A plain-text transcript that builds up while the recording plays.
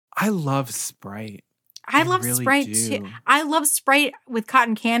I love Sprite. I love really Sprite do. too. I love Sprite with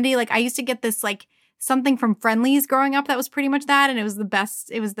cotton candy. Like I used to get this like something from Friendly's growing up that was pretty much that, and it was the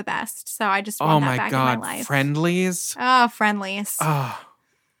best. It was the best. So I just want that back in my life. Friendlies. Oh, Friendly's. Oh,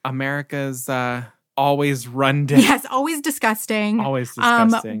 America's always run down. Yes, always disgusting. Always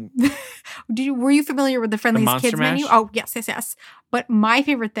disgusting. Were you familiar with the Friendly's Monster Kids menu? Mash? Oh, yes. But my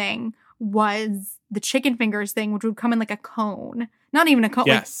favorite thing was the chicken fingers thing, which would come in like a cone. Not even a cone,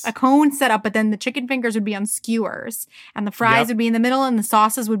 Yes. like a cone set up, but then the chicken fingers would be on skewers, and the fries Yep. would be in the middle, and the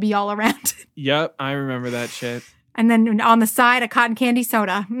sauces would be all around. Yep, I remember that shit. And then on the side, a cotton candy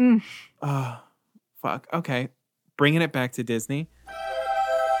soda. Oh, fuck. Okay. Bringing it back to Disney.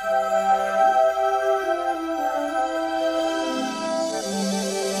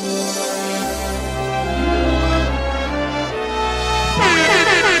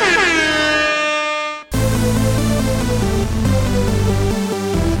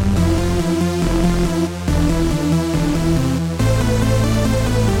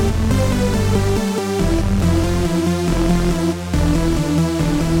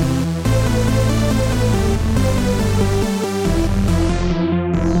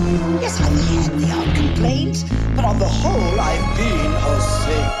 Yes, I've had the odd complaint, but on the whole, I've been a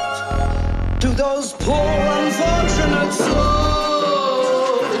saint. To those poor unfortunate souls.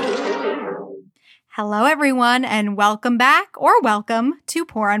 Hello, everyone, and welcome back or welcome to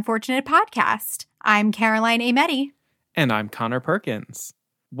Poor Unfortunate Podcast. I'm Caroline Ameti. And I'm Connor Perkins.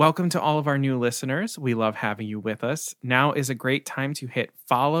 Welcome to all of our new listeners. We love having you with us. Now is a great time to hit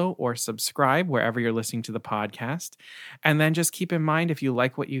follow or subscribe wherever you're listening to the podcast. And then just keep in mind, if you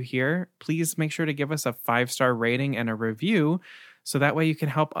like what you hear, please make sure to give us a 5-star rating and a review so that way you can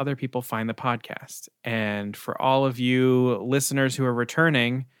help other people find the podcast. And for all of you listeners who are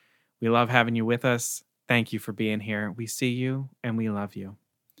returning, we love having you with us. Thank you for being here. We see you and we love you.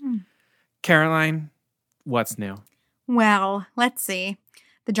 Caroline, what's new? Well, let's see.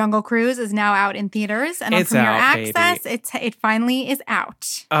 The Jungle Cruise is now out in theaters and on It's Premier out, Access. baby. It finally is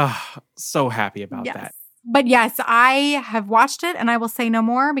out. So happy about Yes. that. But yes, I have watched it and I will say no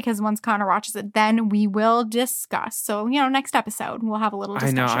more because once Connor watches it, then we will discuss. So, next episode, we'll have a little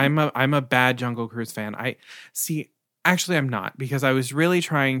discussion. I know. I'm a bad Jungle Cruise fan. Actually, I'm not, because I was really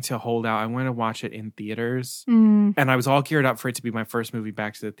trying to hold out. I wanted to watch it in theaters, and I was all geared up for it to be my first movie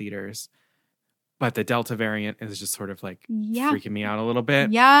back to the theaters. But the Delta variant is just sort of like freaking me out a little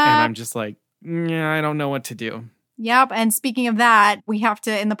bit. Yeah. And I'm just like, I don't know what to do. Yep. And speaking of that, we have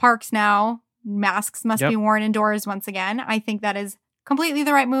to, in the parks now, masks must Yep. be worn indoors once again. I think that is completely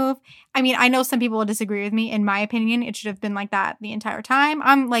the right move. I mean, I know some people will disagree with me. In my opinion, it should have been like that the entire time.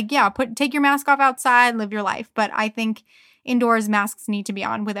 I'm like, yeah, take your mask off outside, live your life. But I think indoors masks need to be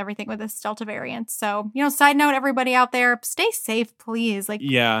on with everything with this Delta variant. So, side note, everybody out there, stay safe, please. Like,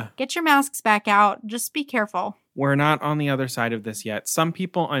 Yeah. get your masks back out. Just be careful. We're not on the other side of this yet. Some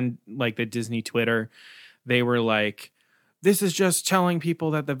people on like the Disney Twitter, they were like, this is just telling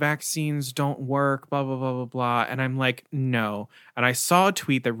people that the vaccines don't work, blah, blah, blah, blah, blah. And I'm like, no. And I saw a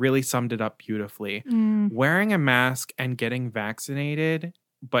tweet that really summed it up beautifully. Wearing a mask and getting vaccinated,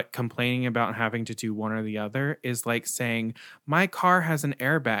 but complaining about having to do one or the other is like saying, my car has an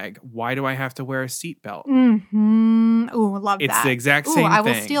airbag. Why do I have to wear a seatbelt? Ooh, love that. It's the exact Ooh, same I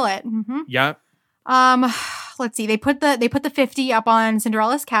will thing. steal it. Yep. Let's see. They put the 50 up on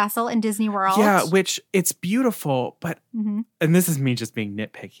Cinderella's castle in Disney World. Yeah, which it's beautiful, but, and this is me just being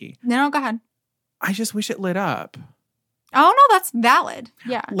nitpicky. No, go ahead. I just wish it lit up. Oh, no, that's valid.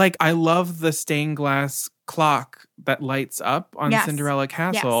 Yeah. Like, I love the stained glass clock that lights up on Yes. Cinderella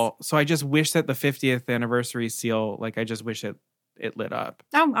Castle. So I just wish that the 50th anniversary seal, like, I just wish it lit up.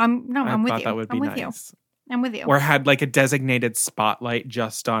 Oh, I'm with you. I thought that would be I'm with nice. you. I'm with you. Or had like a designated spotlight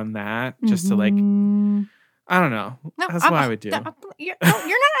just on that, just to like, I don't know. No, That's what I would do. You're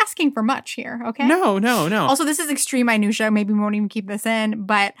not asking for much here, okay? No. Also, this is extreme minutia. Maybe we won't even keep this in,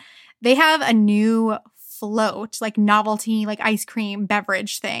 but they have a new float, like novelty, like ice cream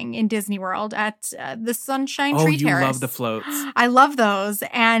beverage thing in Disney World at the Sunshine Tree Terrace. You love the floats. I love those.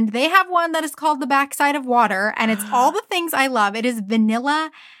 And they have one that is called the Backside of Water, and it's all the things I love. It is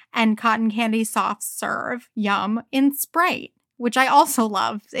vanilla and cotton candy soft serve, yum, in Sprite, which I also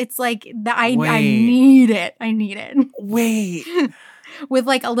love. It's like, I need it. I need it. Wait. With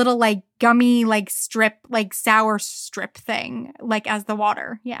like a little like gummy like strip, like sour strip thing, like as the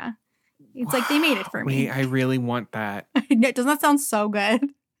water. Yeah. It's like they made it for me. Wait, I really want that. Doesn't that sound so good?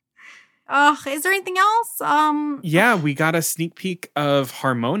 Is there anything else? Yeah, we got a sneak peek of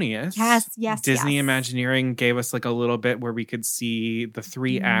Harmonious. Yes. Disney yes. Imagineering gave us like a little bit where we could see the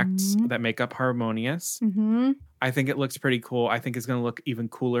 3 acts that make up Harmonious. I think it looks pretty cool. I think it's going to look even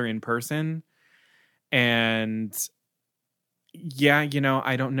cooler in person. And yeah, you know,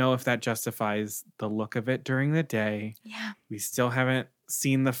 I don't know if that justifies the look of it during the day. Yeah. We still haven't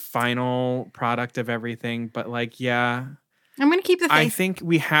seen the final product of everything, but like, yeah. I'm going to keep the faith. I think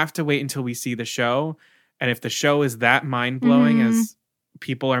we have to wait until we see the show. And if the show is that mind-blowing as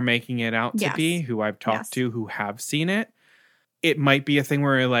people are making it out to be, who I've talked to who have seen it, it might be a thing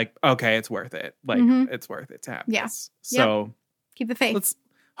where you're like, okay, it's worth it. Like, it's worth it to have this. So keep the faith. Let's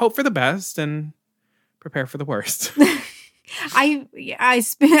hope for the best and prepare for the worst. I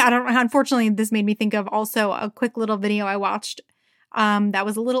don't know. Unfortunately, this made me think of also a quick little video I watched. That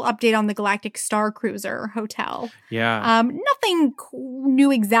was a little update on the Galactic Star Cruiser Hotel. Yeah. Nothing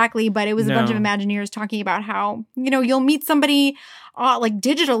new exactly, but it was a bunch of Imagineers talking about how, you know, you'll meet somebody like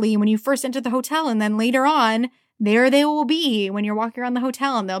digitally when you first enter the hotel, and then later on, there they will be when you're walking around the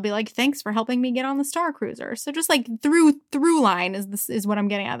hotel, and they'll be like, "Thanks for helping me get on the Star Cruiser." So just like through line is what I'm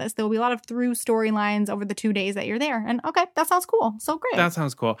getting at this. There will be a lot of through storylines over the 2 days that you're there. And okay, that sounds cool. So great. That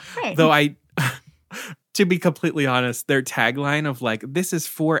sounds cool. Great. Though to be completely honest, their tagline of like, this is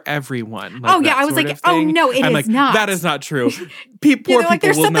for everyone. Like, I was like, oh no, it is not. That is not true. Poor people like,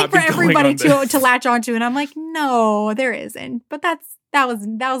 there's will something not for be everybody going on to latch onto. And I'm like, no, there isn't. But that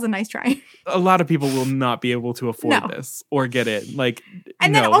was a nice try. A lot of people will not be able to afford this or get it. Like,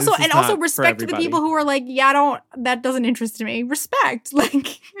 and then also respect to the people who are like, that doesn't interest me. Respect.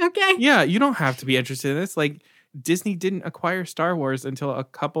 Like, okay. Yeah, you don't have to be interested in this. Like, Disney didn't acquire Star Wars until a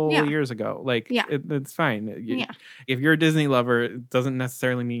couple years ago. Like, it's fine. If you're a Disney lover, it doesn't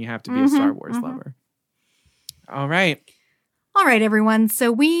necessarily mean you have to be a Star Wars lover. All right, everyone. So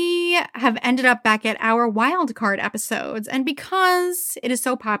we have ended up back at our wildcard episodes. And because it is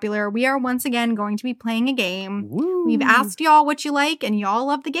so popular, we are once again going to be playing a game. Woo. We've We've asked y'all what you like, and y'all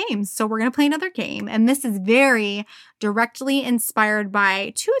love the games. So we're going to play another game. And this is very directly inspired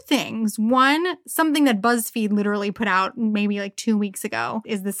by two things. One, something that BuzzFeed literally put out maybe like 2 weeks ago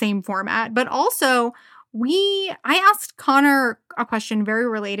is the same format. But also, I asked Connor a question very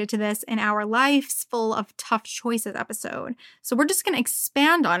related to this in our Life's Full of Tough Choices episode. So we're just going to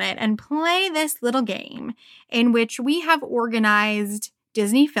expand on it and play this little game in which we have organized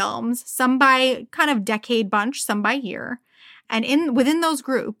Disney films, some by kind of decade bunch, some by year. And within those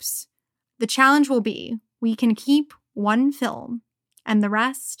groups, the challenge will be we can keep one film and the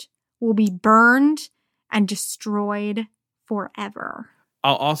rest will be burned and destroyed forever.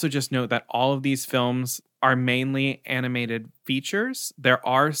 I'll also just note that all of these films are mainly animated features. There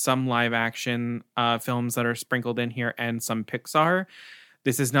are some live action films that are sprinkled in here and some Pixar.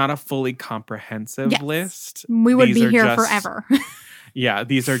 This is not a fully comprehensive list. We would be here forever. Yeah,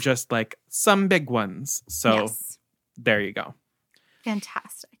 these are just like some big ones. So there you go.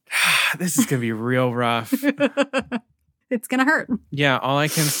 Fantastic. This is going to be real rough. It's going to hurt. Yeah, all I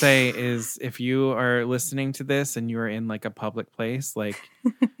can say is if you are listening to this and you're in like a public place, like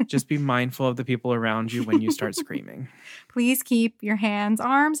just be mindful of the people around you when you start screaming. Please keep your hands,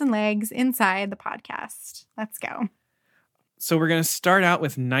 arms, and legs inside the podcast. Let's go. So we're going to start out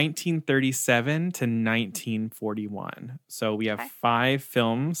with 1937 to 1941. So we have 5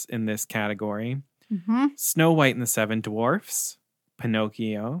 films in this category. Mm-hmm. Snow White and the Seven Dwarfs,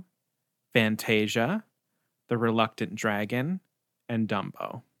 Pinocchio, Fantasia, The Reluctant Dragon, and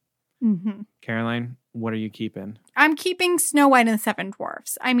Dumbo. Mm-hmm. Caroline, what are you keeping? I'm keeping Snow White and the Seven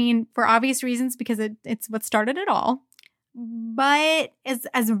Dwarfs. I mean, for obvious reasons, because it's what started it all. But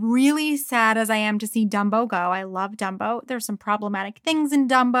as really sad as I am to see Dumbo go, I love Dumbo. There's some problematic things in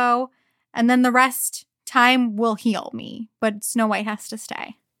Dumbo. And then the rest, time will heal me. But Snow White has to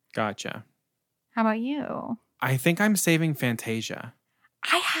stay. Gotcha. How about you? I think I'm saving Fantasia.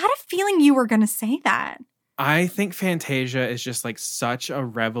 I had a feeling you were going to say that. I think Fantasia is just like such a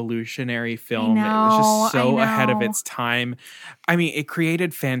revolutionary film. It was just so ahead of its time. I mean, it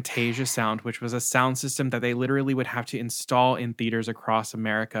created Fantasia Sound, which was a sound system that they literally would have to install in theaters across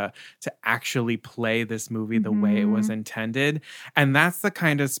America to actually play this movie the way it was intended. And that's the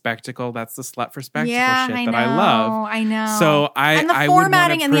kind of spectacle, that's the slut for spectacle shit that I love. I know. So and the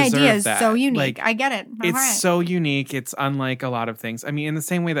formatting and the idea is so unique. Like, I get it. It's so unique. It's unlike a lot of things. I mean, in the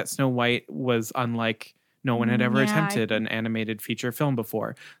same way that Snow White was unlike no one had ever attempted an animated feature film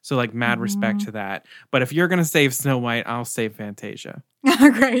before. So, like, mad respect to that. But if you're going to save Snow White, I'll save Fantasia.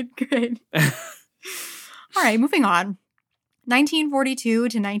 Great. All right, moving on. 1942 to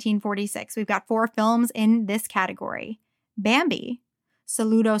 1946. We've got 4 films in this category. Bambi,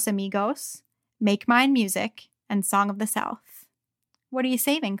 Saludos Amigos, Make Mine Music, and Song of the South. What are you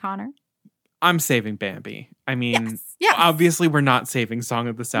saving, Connor? I'm saving Bambi. I mean, Yes. obviously we're not saving Song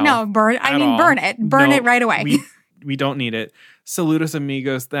of the South. No, burn it. Burn it right away. We don't need it. Saludos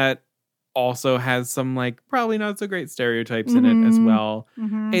Amigos, that also has some like probably not so great stereotypes in it as well.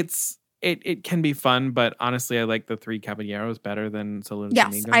 Mm-hmm. It can be fun, but honestly, I like the Three Caballeros better than Saludos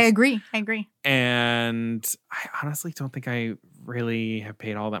Amigos. Yes, I agree. And I honestly don't think I really have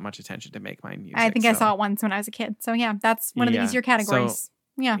paid all that much attention to Make Mine Music. I think I saw it once when I was a kid. So yeah, that's one of the easier categories. So,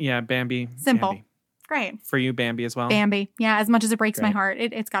 yeah. Yeah, Bambi. Simple. Bambi. Great. For you, Bambi as well? Bambi. Yeah, as much as it breaks my Great. heart,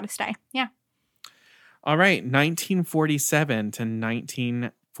 it's got to stay. Yeah. All right, 1947 to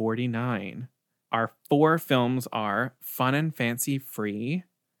 1949. Our 4 films are Fun and Fancy Free,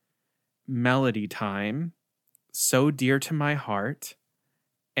 Melody Time, So Dear to My Heart,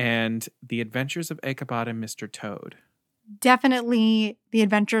 and The Adventures of Ichabod and Mr. Toad. Definitely The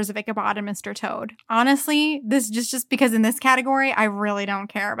Adventures of Ichabod and Mr. Toad. Honestly, this just because in this category, I really don't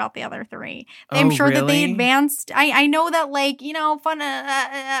care about the other 3. I'm sure that they advanced. I know that Fun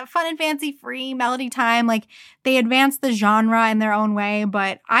and Fancy Free, Melody Time, like they advanced the genre in their own way,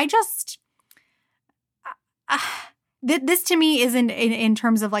 but I just this to me isn't in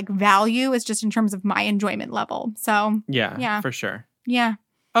terms of like value. It's just in terms of my enjoyment level. So yeah, for sure. Yeah.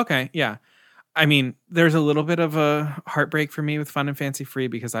 Okay. Yeah. I mean, there's a little bit of a heartbreak for me with Fun and Fancy Free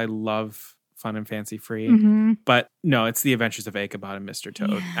because I love Fun and Fancy Free. Mm-hmm. But no, it's The Adventures of Ichabod and Mr.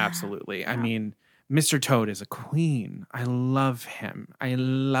 Toad. Yeah. Absolutely. Yeah. I mean, Mr. Toad is a queen. I love him. I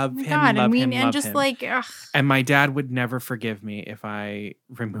love him. God, love I mean, him, and love just him. like, ugh. And my dad would never forgive me if I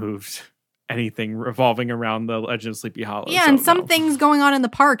removed anything revolving around the Legend of Sleepy Hollow. Yeah, so and some no. things going on in the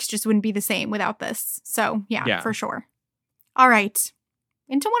parks just wouldn't be the same without this. So yeah, for sure. All right.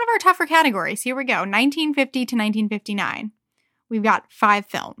 Into one of our tougher categories. Here we go. 1950 to 1959. We've got 5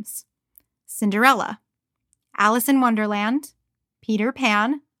 films. Cinderella, Alice in Wonderland, Peter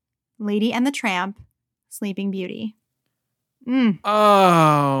Pan, Lady and the Tramp, Sleeping Beauty.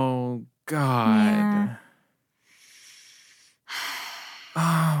 Oh, God. Yeah.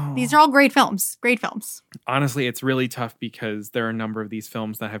 Oh. These are all great films. Great films. Honestly, it's really tough because there are a number of these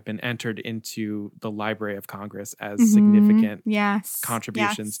films that have been entered into the Library of Congress as significant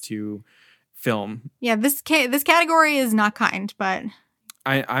contributions to film. Yeah, this category is not kind, but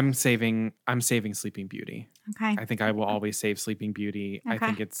I'm saving Sleeping Beauty. Okay. I think I will always save Sleeping Beauty. Okay. I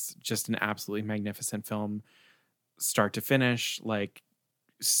think it's just an absolutely magnificent film, start to finish, like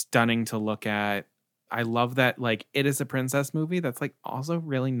stunning to look at. I love that, like, it is a princess movie that's like also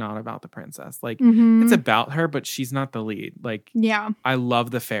really not about the princess. Like it's about her, but she's not the lead. Like, yeah, I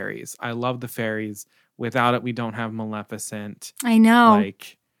love the fairies. Without it, we don't have Maleficent. I know.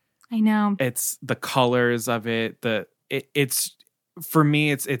 Like, I know. It's the colors of it. It's for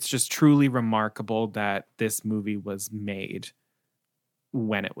me, it's just truly remarkable that this movie was made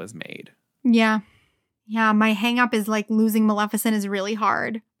when it was made. Yeah. Yeah. My hang up is like losing Maleficent is really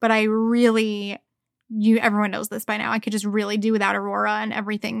hard, but everyone knows this by now. I could just really do without Aurora and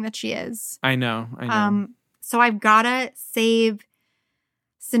everything that she is. I know. So I've got to save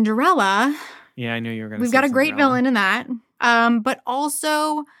Cinderella. Yeah, I knew you were going to. We've got a great villain in that. But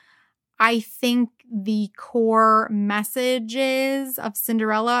also, I think the core messages of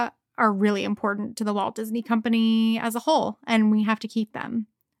Cinderella are really important to the Walt Disney Company as a whole, and we have to keep them.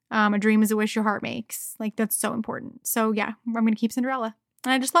 A dream is a wish your heart makes. Like, that's so important. So yeah, I'm going to keep Cinderella,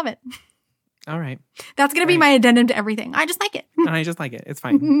 and I just love it. All right. That's going to be my addendum to everything. I just like it. And I just like it. It's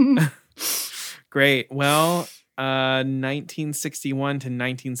fine. Great. Well, 1961 to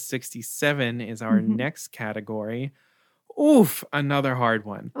 1967 is our next category. Oof, another hard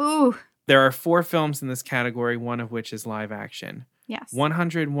one. Ooh. There are 4 films in this category, one of which is live action. Yes.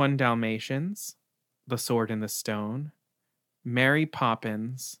 101 Dalmatians, The Sword and the Stone, Mary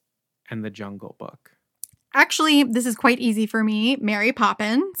Poppins, and The Jungle Book. Actually, this is quite easy for me. Mary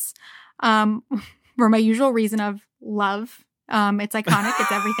Poppins. For my usual reason of love. It's iconic.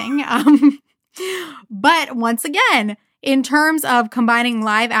 It's everything. But once again, in terms of combining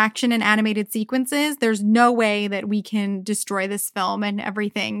live action and animated sequences, there's no way that we can destroy this film and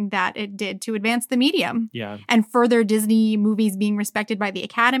everything that it did to advance the medium. Yeah. And further Disney movies being respected by the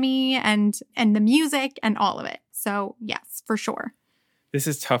Academy and the music and all of it. So yes, for sure. This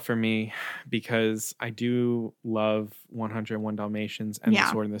is tough for me because I do love 101 Dalmatians and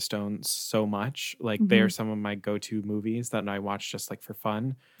The Sword and the Stone so much. Like, they are some of my go-to movies that I watch just like for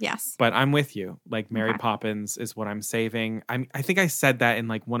fun. Yes. But I'm with you. Like, Mary Poppins is what I'm saving. I think I said that in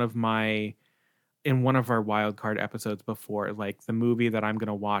like one of my in one of our wild card episodes before, like the movie that I'm going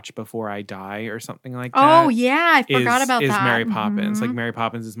to watch before I die or something like that. Oh, yeah. I forgot about is that. Mary Poppins. Mhm. Like Mary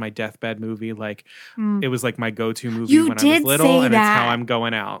Poppins is my deathbed movie. Like Mm. it was like my go-to movie You when I did was little, say and it's how that. I'm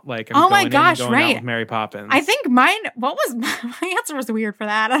going out. Like I'm Oh my going gosh, in and going out right. with Mary Poppins. I think mine, what was my answer was weird for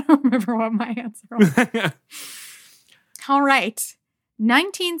that. I don't remember what my answer was. All right.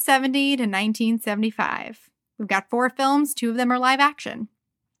 1970 to 1975. We've got 4 films. 2 of them are live action.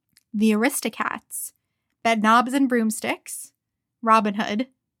 The Aristocats, Bedknobs and Broomsticks, Robin Hood,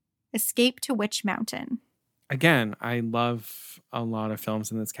 Escape to Witch Mountain. Again, I love a lot of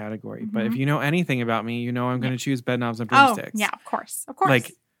films in this category, but if Mhm. you know anything about me, you know I'm going to choose Bedknobs and Oh, Broomsticks. yeah, of course. Of course.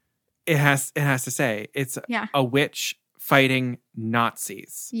 Like it has to say it's Yeah. a witch fighting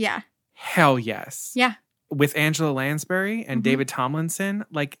Nazis. Yeah. Hell yes. Yeah. With Angela Lansbury and Mhm. David Tomlinson,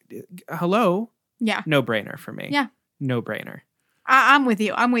 like hello, Yeah. no brainer for me. Yeah. No brainer. I'm with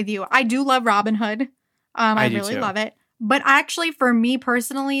you. I'm with you. I do love Robin Hood. I do really too. love it. But actually, for me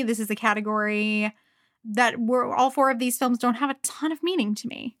personally, this is a category that all 4 of these films don't have a ton of meaning to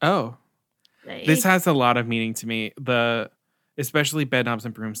me. Oh, this has a lot of meaning to me. Especially Bedknobs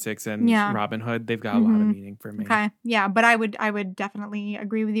and Broomsticks and Yeah. Robin Hood, they've got a lot of Mhm. meaning for me. Okay. Yeah, but I would definitely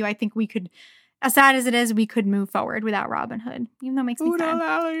agree with you. I think we could, as sad as it is, we could move forward without Robin Hood, even though it makes me sad.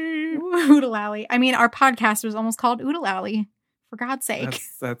 Oodalally. Oodalally. I mean, our podcast was almost called Oodalally, for God's sake.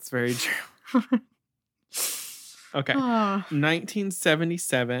 That's very true. Okay. Oh.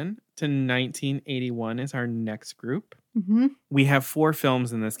 1977 to 1981 is our next group. Mm-hmm. We have 4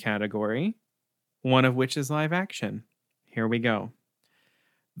 films in this category, one of which is live action. Here we go.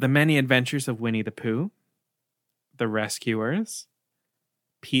 The Many Adventures of Winnie the Pooh, The Rescuers,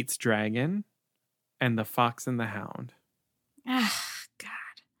 Pete's Dragon, and The Fox and the Hound. Ah, God.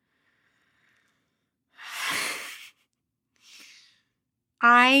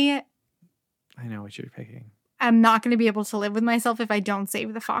 I know what you're picking. am not going to be able to live with myself if I don't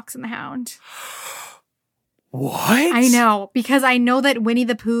save The Fox and the Hound. What? I know, because I know that Winnie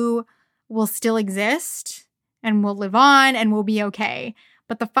the Pooh will still exist and will live on and will be okay.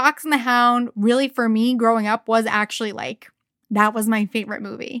 But The Fox and the Hound, really for me growing up, was actually like, that was my favorite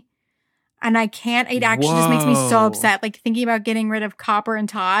movie. And I can't, it actually just makes me so Whoa. upset. Like thinking about getting rid of Copper and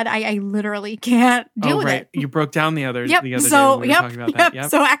Todd, I literally can't deal with it. You broke down the other Yep. day when So, we were talking about that. Yep.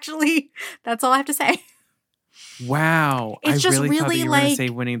 So actually, that's all I have to say. Wow. It's I just really thought that really you were going to like- say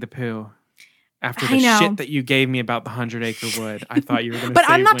Winnie the Pooh. After I the know. shit that you gave me about the 100 Acre Wood, I thought you were going to But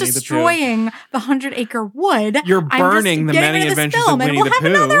say I'm not Winnie the Pooh. destroying the 100 Acre Wood. You're I'm burning just the getting Many rid of this Adventures film, of Winnie and we'll the have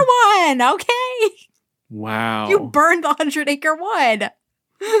Pooh. another one. Okay. Wow. You burned the 100 Acre Wood.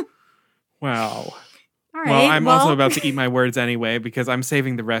 Wow. All right. Well, I'm also about to eat my words anyway because I'm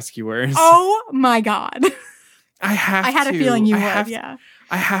saving the Rescuers. Oh my God. I have I had to. a feeling you I would. have Yeah.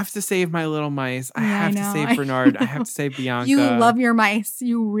 I have to save my little mice. I Yeah, I have to know. save I Bernard. I have know. to save Bianca. You love your mice.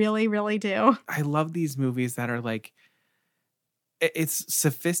 You really, really do. I love these movies that are like, it's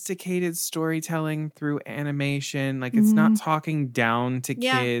sophisticated storytelling through animation. Like it's not talking down to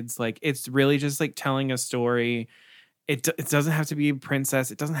Yeah. kids. Like it's really just like telling a story. It doesn't have to be a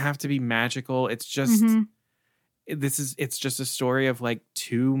princess. It doesn't have to be magical. It's just, Mhm. it's just a story of like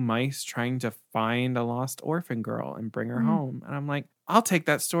 2 mice trying to find a lost orphan girl and bring her Mhm. home. And I'm like, I'll take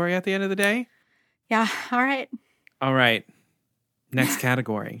that story at the end of the day. Yeah. All right. All right. Next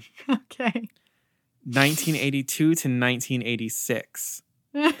category. Okay. 1982 to 1986.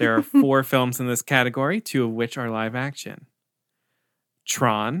 There are 4 films in this category, 2 of which are live action.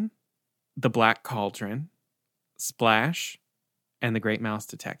 Tron, The Black Cauldron, Splash, and The Great Mouse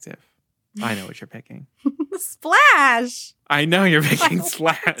Detective. I know what you're picking. Splash. I know you're picking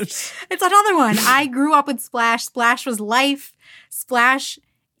Splash. It's another one. I grew up with Splash. Splash was life. Splash,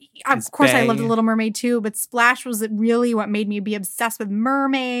 It's of course, I loved Bae. The Little Mermaid too, but Splash was really what made me be obsessed with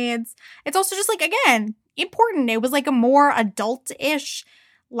mermaids. It's also just like, again, important. It was like a more adult-ish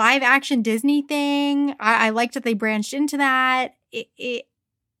live action Disney thing. I liked that they branched into that.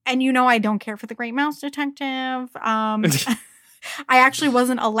 And you know, I don't care for The Great Mouse Detective. I actually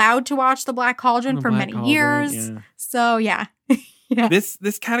wasn't allowed to watch The Black Cauldron The for Black many Cauldron, years. yeah. So yeah. Yeah. This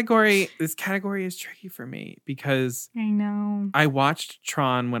category is tricky for me because I know. I watched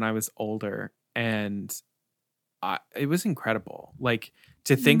Tron when I was older and it was incredible. Like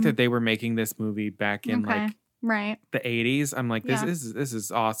to think that they were making this movie back in Okay. like Right. the 80s. I'm like, this Yeah.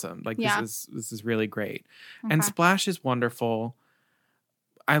 is awesome. Like Yeah. this is really great. And Okay. Splash is wonderful.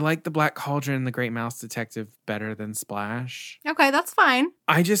 I like The Black Cauldron and The Great Mouse Detective better than Splash. Okay, that's fine.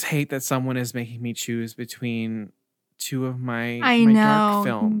 I just hate that someone is making me choose between 2 of my I my know. dark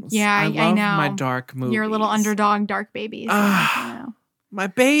films. Yeah, I I love know. my dark movies. You're a little underdog, dark babies. Ah. I know. My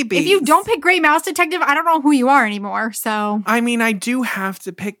baby. If you don't pick Great Mouse Detective, I don't know who you are anymore. So I mean, I do have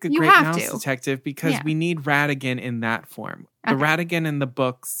to pick the You Great have Mouse to. Detective because Yeah. we need Ratigan in that form. The Okay. Ratigan in the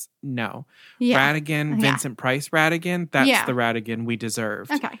books, no. yeah. Ratigan, Yeah. Vincent Price Ratigan, that's Yeah. the Ratigan we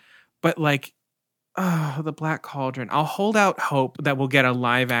deserved. Okay. But like, the Black Cauldron. I'll hold out hope that we'll get a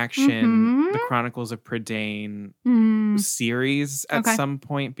live action, Mhm. The Chronicles of Prydain Mm, series at Okay. some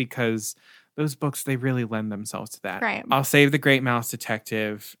point because those books, they really lend themselves to that. Right. I'll save The Great Mouse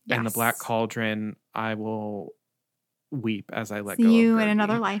Detective and The Yes. Black Cauldron. I will weep as I let See go you of in Gertie.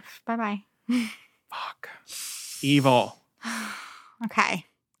 another life. Bye bye. Fuck. Evil. Okay.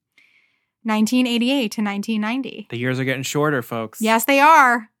 1988 to 1990. The years are getting shorter, folks. Yes, they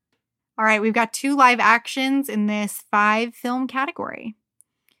are. All right, we've got 2 live actions in this 5 film category.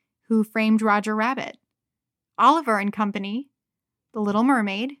 Who Framed Roger Rabbit? Oliver and Company, The Little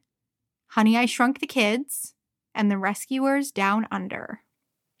Mermaid, Honey, I Shrunk the Kids, and The Rescuers Down Under.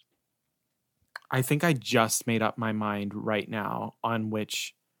 I think I just made up my mind right now on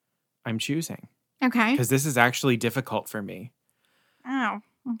which I'm choosing Okay. because this is actually difficult for me. Oh.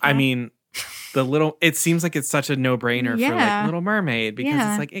 I okay. mean, it seems like it's such a no-brainer for Yeah. like Little Mermaid because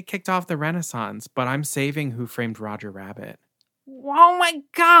Yeah. it's like it kicked off the Renaissance, but I'm saving Who Framed Roger Rabbit. Oh my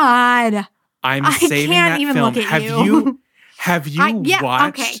God. I'm I saving can't that even film. look at you. Have you Yeah,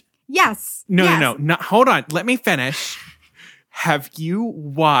 watched? okay. Yes. No, yes. no. Hold on. Let me finish. Have you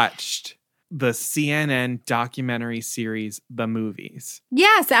watched the CNN documentary series, The Movies?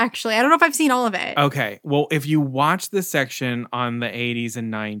 Yes, actually. I don't know if I've seen all of it. Okay. Well, if you watch the section on the 80s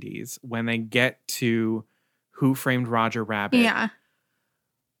and 90s, when they get to Who Framed Roger Rabbit, Yeah.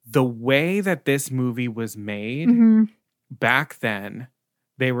 the way that this movie was made Mhm. back then,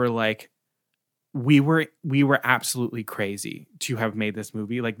 they were like, we were absolutely crazy to have made this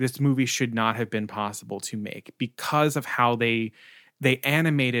movie. Like, this movie should not have been possible to make because of how they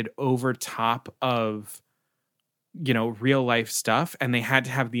animated over top of, real life stuff, and they had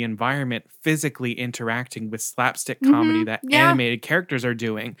to have the environment physically interacting with slapstick comedy that yeah. animated characters are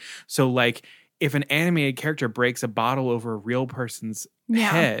doing. So like if an animated character breaks a bottle over a real person's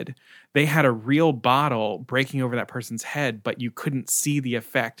Yeah. head, they had a real bottle breaking over that person's head, but you couldn't see the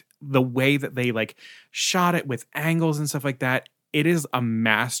effect. The way that they like shot it with angles and stuff like that, it is a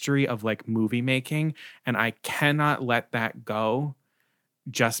mastery of like movie making, and I cannot let that go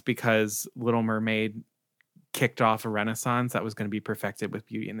just because Little Mermaid kicked off a renaissance that was going to be perfected with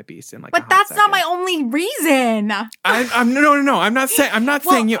Beauty and the Beast in like. But that's not my only reason. I'm no. I'm not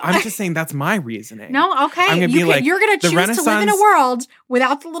saying you. I'm just saying that's my reasoning. No, okay. I'm gonna be like, you're going to the choose to live in a Renaissance- world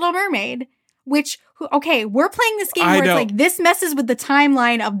without the Little Mermaid, which, okay, we're playing this game I where it's know. like this messes with the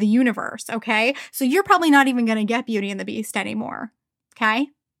timeline of the universe, okay? So you're probably not even going to get Beauty and the Beast anymore, okay?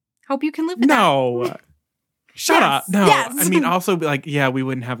 Hope you can live with that. No. Shut Yes, up. No. yes. I mean, also, like, yeah, we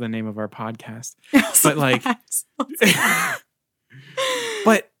wouldn't have the name of our podcast. But, like-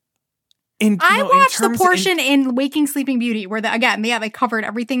 But I watched the terms- portion in Waking Sleeping Beauty where they covered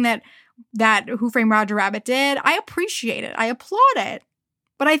everything that Who Framed Roger Rabbit did. I appreciate it. I applaud it.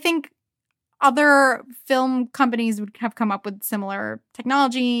 But I think other film companies would have come up with similar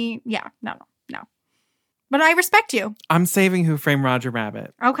technology. Yeah, no. But I respect you. I'm saving Who Framed Roger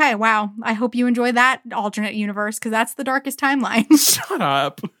Rabbit. Okay, wow. I hope you enjoy that alternate universe because that's the darkest timeline. Shut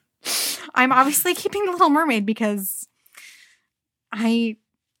up. I'm obviously keeping The Little Mermaid because I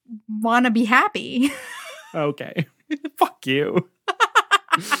want to be happy. Okay. Fuck you.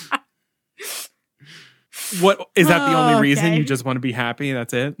 What is that the only reason Okay. you just want to be happy?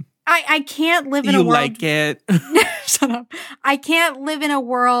 That's it? I can't live in a You world. like it? Shut up. I can't live in a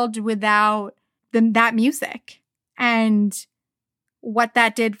world without that music and what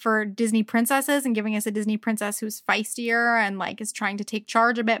that did for Disney princesses and giving us a Disney princess who's feistier and like is trying to take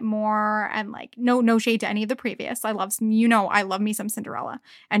charge a bit more and like no shade to any of the previous. I love me some Cinderella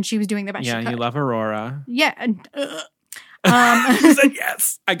and she was doing the best she Yeah, could. you love Aurora. Yeah. And, You said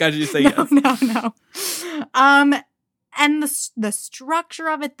yes. I got you to say yes. No. And the structure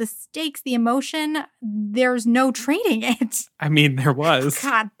of it, the stakes, the emotion, there's no trading it. I mean, there was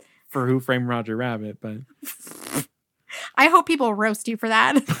God, for Who Framed Roger Rabbit, but I hope people roast you for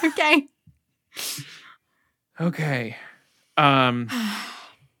that. Okay. okay.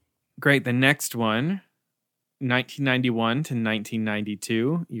 Great. The next one, 1991 to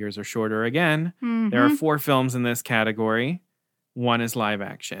 1992. Years are shorter again. There are 4 films in this category. 1 is live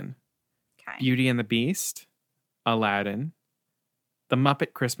action. Okay. Beauty and the Beast, Aladdin, The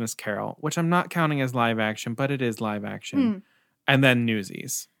Muppet Christmas Carol, which I'm not counting as live action, but it is live action. And then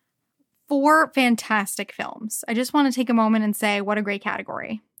Newsies. 4 fantastic films. I just want to take a moment and say what a great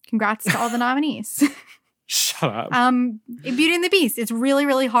category. Congrats to all the nominees. Shut Shut up. Beauty and the Beast. It's really,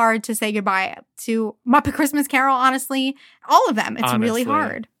 really hard to say goodbye to Muppet Christmas Carol, honestly. All of them. It's really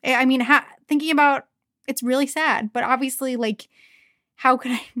hard. I mean, thinking about it's really sad, but obviously, like, how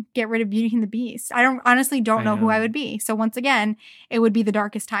could I get rid of Beauty and the Beast? I honestly don't know who I would be. So once again, it would be the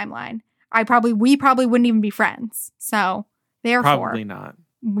darkest timeline. We probably wouldn't even be friends. So therefore, probably not.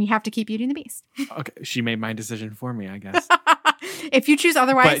 We have to keep Beauty and the Beast. Okay, she made my decision for me, I guess. If you choose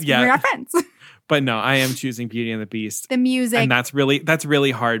otherwise, we're not friends. But no, I am choosing Beauty and the Beast. The music. And that's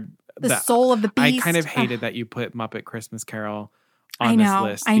really hard. The soul of the beast. I kind of hated that you put Muppet Christmas Carol on this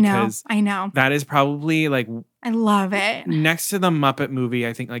list. I know. That is probably like... I love it. Next to the Muppet movie,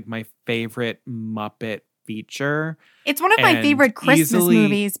 I think like my favorite Muppet feature. It's one of my favorite Christmas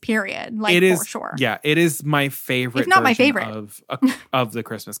movies, period. Like, it is, for sure. Yeah, it is my favorite. If not my favorite. Of the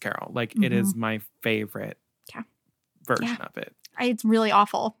Christmas Carol. Like, it is my favorite version of it. It's really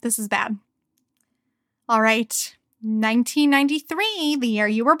awful. This is bad. All right. 1993, the year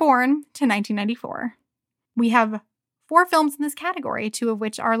you were born, to 1994. We have 4 films in this category, 2 of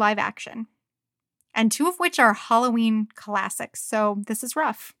which are live action. And 2 of which are Halloween classics. So this is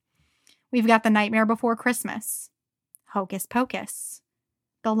rough. We've got The Nightmare Before Christmas, Hocus Pocus,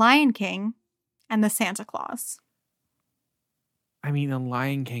 The Lion King, and The Santa Claus. I mean, The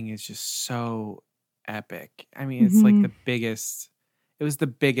Lion King is just so epic. I mean, it's like the biggest, it was the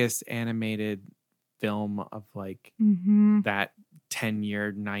biggest animated film of like that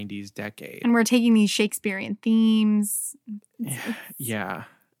 10-year 90s decade. And we're taking these Shakespearean themes. Yeah.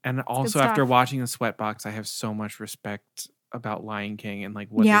 And also after watching The Sweatbox, I have so much respect about Lion King and like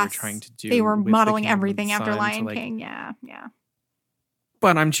what they were trying to do. They were modeling everything after Lion King. Yeah.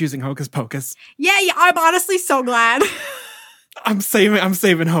 But I'm choosing Hocus Pocus. Yeah, I'm honestly so glad. I'm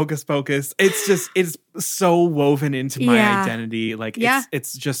saving Hocus Pocus. It's so woven into my identity. Like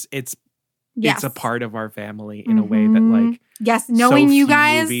it's a part of our family in a way that like knowing so you few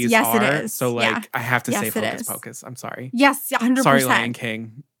guys, movies yes are. it is. So like I have to save Hocus is. Pocus. I'm sorry. Yes, 100%. Sorry, Lion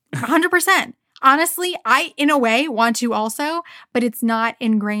King. 100%. Honestly, I, in a way, want to also, but it's not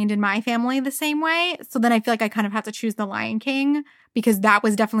ingrained in my family the same way. So then I feel like I kind of have to choose The Lion King because that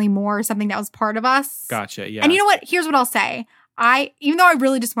was definitely more something that was part of us. Gotcha, yeah. And you know what? Here's what I'll say. Even though I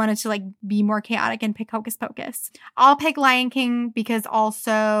really just wanted to like be more chaotic and pick Hocus Pocus, I'll pick Lion King because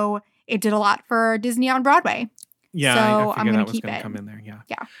also it did a lot for Disney on Broadway. Yeah, so I figured that was going to come in there. Yeah.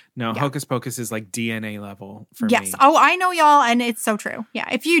 No, Hocus Pocus is like DNA level for me. Yes. Oh, I know y'all, and it's so true. Yeah.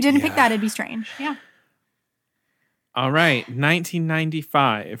 If you didn't pick that, it'd be strange. Yeah. All right.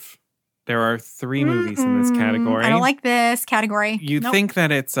 1995. There are 3 movies in this category. I don't like this category. You think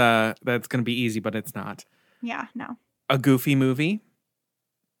that it's that's going to be easy, but it's not. Yeah, no. A Goofy movie,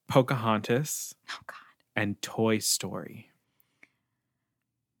 Pocahontas, and Toy Story.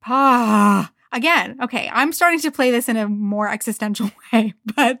 Again, okay, I'm starting to play this in a more existential way,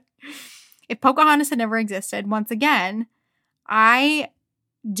 but if Pocahontas had never existed, once again, I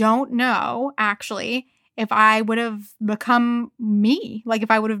don't know, actually, if I would have become me, like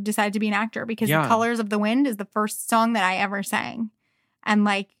if I would have decided to be an actor, because The Colors of the Wind is the first song that I ever sang. And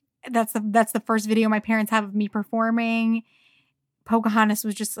like, that's the first video my parents have of me performing. Pocahontas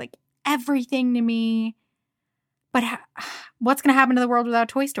was just like everything to me. But what's going to happen to the world without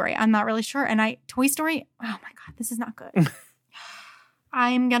Toy Story? I'm not really sure. And Toy Story, oh my God, this is not good.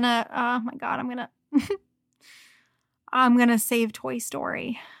 I'm going to save Toy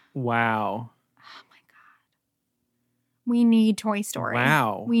Story. Wow. Oh my God. We need Toy Story.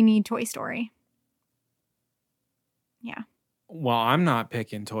 Wow. We need Toy Story. Yeah. Well, I'm not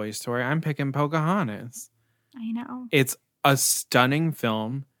picking Toy Story. I'm picking Pocahontas. I know. It's a stunning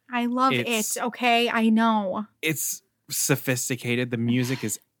film. I love it. Okay, I know. It's sophisticated. The music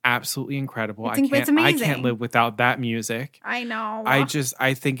is absolutely incredible. It's amazing. I can't live without that music. I know. I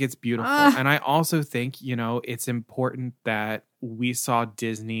think it's beautiful. And I also think, it's important that we saw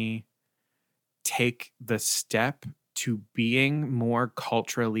Disney take the step to being more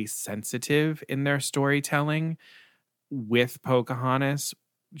culturally sensitive in their storytelling with Pocahontas,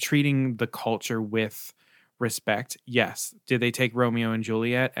 treating the culture with respect. Yes. Did they take Romeo and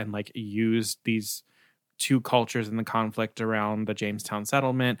Juliet and like use these 2 cultures in the conflict around the Jamestown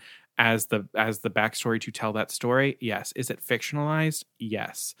settlement as the backstory to tell that story? Yes. Is it fictionalized?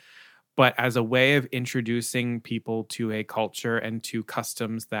 Yes. But as a way of introducing people to a culture and to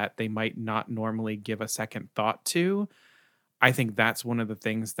customs that they might not normally give a second thought to, I think that's one of the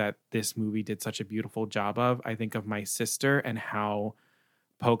things that this movie did such a beautiful job of. I think of my sister and how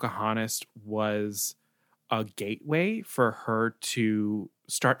Pocahontas was a gateway for her to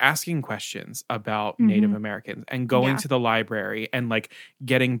start asking questions about Native Americans and going to the library and like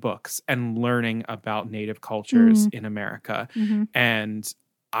getting books and learning about Native cultures in America. And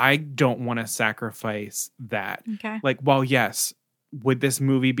I don't want to sacrifice that. Okay. Like, well, yes, would this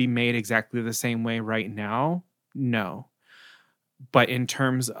movie be made exactly the same way right now? No. But in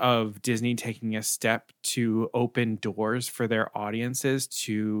terms of Disney taking a step to open doors for their audiences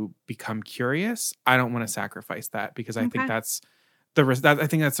to become curious, I don't want to sacrifice that because I think that's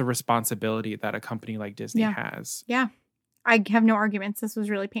a responsibility that a company like Disney has. Yeah. I have no arguments. This was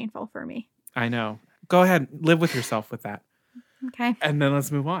really painful for me. I know. Go ahead. Live with yourself with that. Okay. And then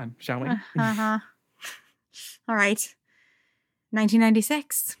let's move on, shall we? Uh-huh. All right.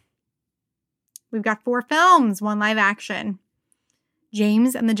 1996. We've got 4 films, 1 live action.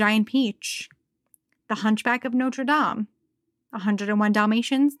 James and the Giant Peach, The Hunchback of Notre Dame, 101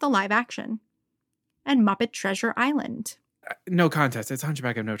 Dalmatians, the live action, and Muppet Treasure Island. No contest. It's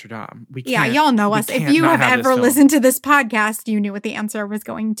Hunchback of Notre Dame. Yeah, y'all know us. If you have ever listened to this podcast, you knew what the answer was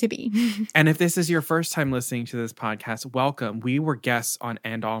going to be. And if this is your first time listening to this podcast, welcome. We were guests on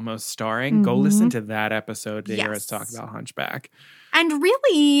And Almost Starring. Go listen to that episode to hear us talk about Hunchback. And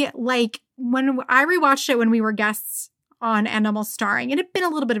really, like, when I rewatched it when we were guests on And Almost Starring, it had been a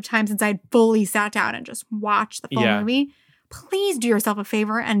little bit of time since I'd fully sat down and just watched the full movie. Please do yourself a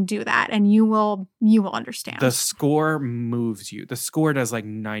favor and do that, and you will understand. The score moves you. The score does like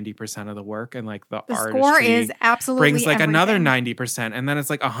 90% of the work, and like the score is absolutely brings like everything. Another 90%, and then it's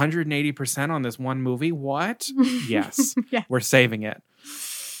like 180% on this one movie. What? Yes, we're saving it.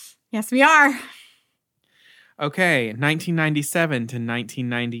 Yes, we are. Okay, 1997 to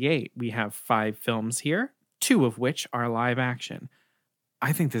 1998, we have 5 films here, 2 of which are live action.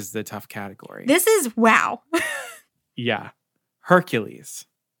 I think this is a tough category. This is wow. Yeah. Hercules,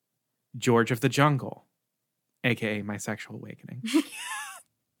 George of the Jungle, aka My Sexual Awakening,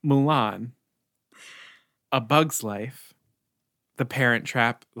 Mulan, A Bug's Life, The Parent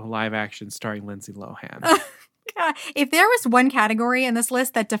Trap, the live action starring Lindsay Lohan. God, if there was one category in this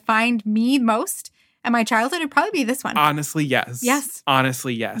list that defined me most and my childhood, it'd probably be this one. Honestly, yes. Yes.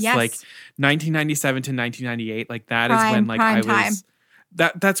 Honestly, yes. Like 1997 to 1998, like that Prime, is when like I was time.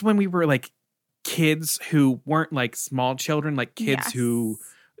 that's when we were like kids who weren't like small children, like kids who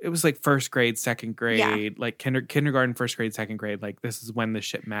it was like first grade, second grade, like kindergarten, first grade, second grade. Like this is when the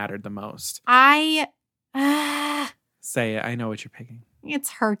shit mattered the most. Say it. I know what you're picking.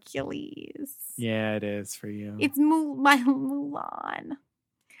 It's Hercules. Yeah, it is for you. It's Mulan.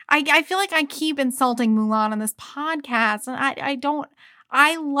 I feel like I keep insulting Mulan on this podcast, and I don't.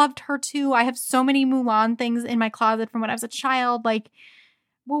 I loved her too. I have so many Mulan things in my closet from when I was a child. Like,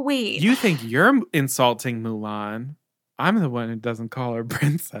 well, wait. You think you're insulting Mulan? I'm the one who doesn't call her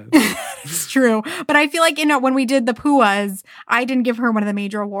princess. It's true. But I feel like, when we did the Puas, I didn't give her one of the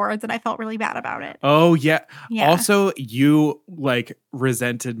major awards, and I felt really bad about it. Oh, yeah. Also, you, like,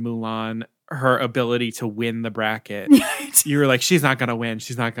 resented Mulan, her ability to win the bracket. You were like, she's not going to win.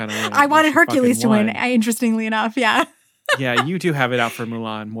 She's not going to win. I wanted Hercules to win, interestingly enough. Yeah. Yeah, you do have it out for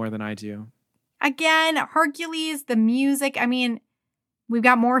Mulan more than I do. Again, Hercules, the music. I mean, we've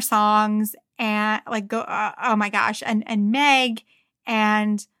got more songs and oh my gosh. And Meg.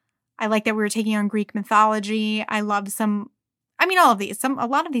 And I like that we were taking on Greek mythology. I love all of these. A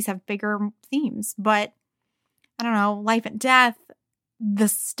lot of these have bigger themes, but I don't know, life and death. The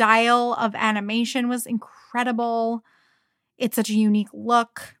style of animation was incredible. It's such a unique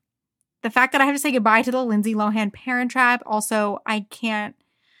look. The fact that I have to say goodbye to the Lindsay Lohan Parent Trap, also, I can't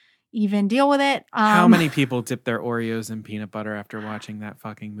even deal with it. How many people dip their Oreos in peanut butter after watching that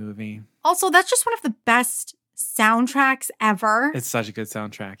fucking movie? Also, that's just one of the best soundtracks ever. It's such a good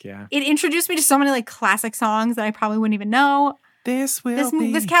soundtrack, yeah. It introduced me to so many like classic songs that I probably wouldn't even know. This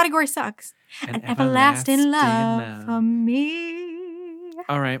category sucks. An everlasting love for me.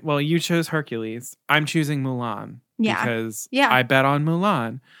 All right. Well, you chose Hercules. I'm choosing Mulan. Yeah. Because I bet on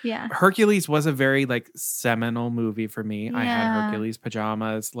Mulan. Yeah. Hercules was a very like seminal movie for me. Yeah. I had Hercules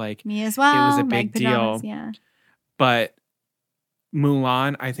pajamas. Like me as well. It was a big pajamas, deal. Yeah. But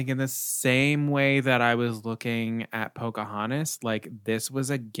Mulan, I think in the same way that I was looking at Pocahontas, like this was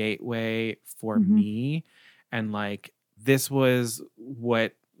a gateway for me. And like this was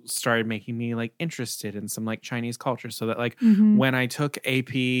what started making me like interested in some like Chinese culture, so that like when I took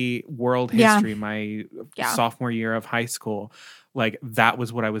AP World History my sophomore year of high school, like that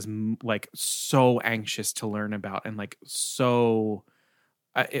was what I was like so anxious to learn about, and like so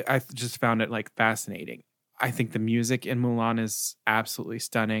I just found it like fascinating. I think the music in Mulan is absolutely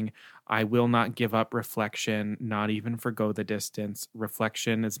stunning. I will not give up Reflection, not even for Go the Distance.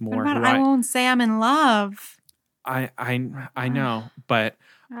 Reflection is What more about who I Won't Say I'm in Love? I know, but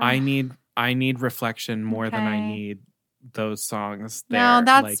I need Reflection more than I Okay. need those songs there. No,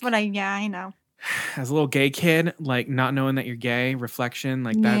 that's like, what I know. as a little gay kid, like not knowing that you're gay, Reflection,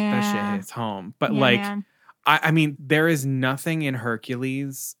 like that shit Yeah. hits home. But Yeah, like man. I mean, there is nothing in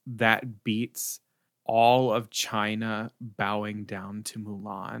Hercules that beats all of China bowing down to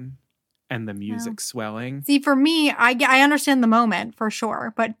Mulan and the music swelling. See, for me, I understand the moment for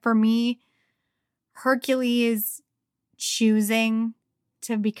sure. But for me, Hercules choosing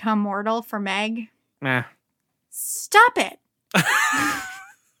to become mortal for Meg. Eh. Stop it.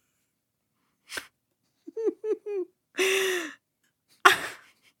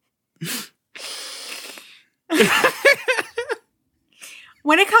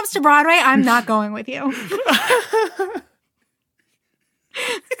 When it comes to Broadway, I'm not going with you.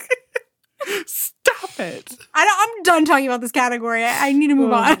 Stop it. I'm done talking about this category. I need to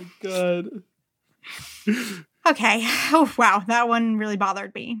move on. my God. Okay. Oh, wow. That one really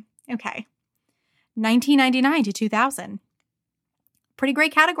bothered me. Okay. 1999 to 2000. Pretty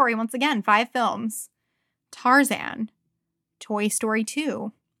great category once again. 5 films. Tarzan. Toy Story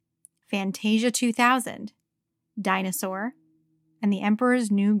 2. Fantasia 2000. Dinosaur. And The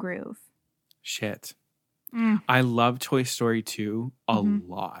Emperor's New Groove. Shit. Mm. I love Toy Story 2 a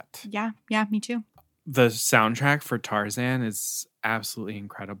lot. Yeah, me too. The soundtrack for Tarzan is absolutely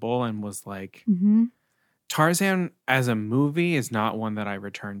incredible and was like Mm-hmm. Tarzan as a movie is not one that I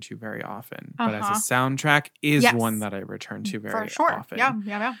return to very often, but as a Uh-huh. soundtrack is Yes. one that I return to very For sure. often.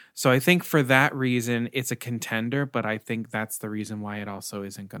 Yeah. So I think for that reason, it's a contender, but I think that's the reason why it also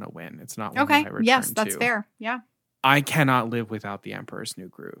isn't going to win. It's not one Okay. that I return Yes, that's to. fair. Yeah. I cannot live without The Emperor's New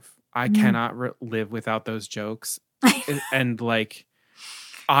Groove. I cannot live without those jokes. And like,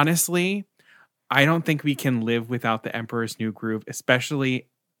 honestly, I don't think we can live without The Emperor's New Groove, especially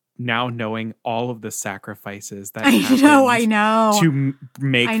now knowing all of the sacrifices that I know. to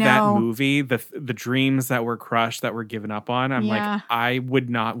make I that know. movie, the dreams that were crushed, that were given up on. I'm Yeah. like, I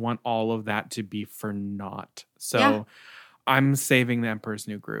would not want all of that to be for naught. So Yeah. I'm saving The Emperor's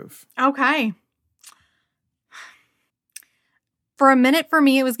New Groove. Okay. For a minute, for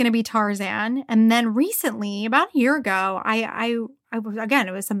me, it was going to be Tarzan, and then recently, about a year ago, I was, again,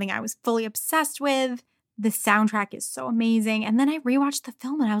 it was something I was fully obsessed with. The soundtrack is so amazing, and then I rewatched the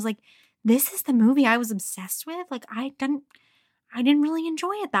film, and I was like, "This is the movie I was obsessed with." Like, I didn't really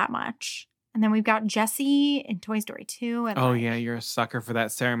enjoy it that much. And then we've got Jessie in Toy Story 2, and Oh like, yeah, you're a sucker for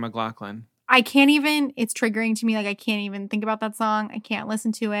that Sarah McLachlan. I can't even. It's triggering to me. Like, I can't even think about that song. I can't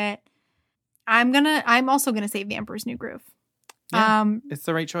listen to it. I'm also gonna save The Emperor's New Groove. Yeah, it's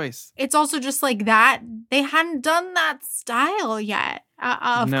the right choice. It's also just like that. They hadn't done that style yet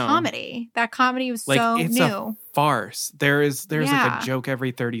of No. comedy. That comedy was Like so it's new. a farce. There's Yeah. like a joke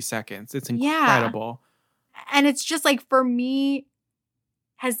every 30 seconds. It's Yeah. incredible. And it's just like, for me,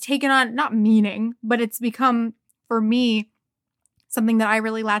 has taken on, not meaning, but it's become, for me, something that I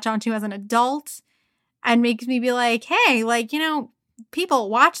really latch onto as an adult and makes me be like, hey, like, people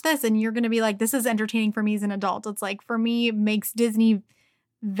watch this and you're going to be like, this is entertaining for me as an adult. It's like, for me, it makes Disney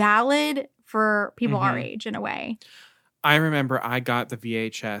valid for people our age in a way. I remember I got the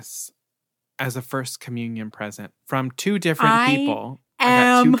VHS as a first communion present from 2 different people. I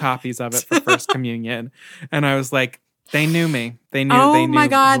got 2 copies of it for first communion. And I was like, they knew me. They knew. Oh they knew my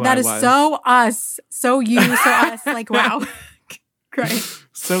God, who that I is was. so us. So you, so us. Like, wow. Great.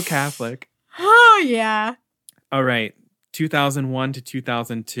 So Catholic. Oh, yeah. All right. 2001 to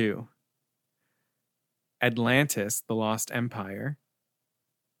 2002. Atlantis, The Lost Empire.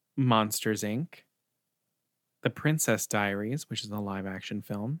 Monsters, Inc. The Princess Diaries, which is a live action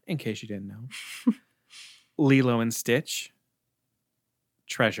film, in case you didn't know. Lilo and Stitch.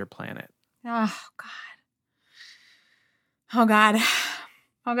 Treasure Planet. Oh, God. Oh, God.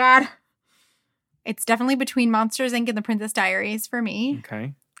 Oh, God. It's definitely between Monsters, Inc. and The Princess Diaries for me.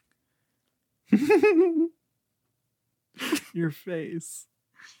 Okay. Your face.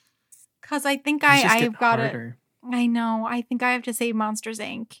 Because I think These just I've get got harder. it. I know. I think I have to say Monsters,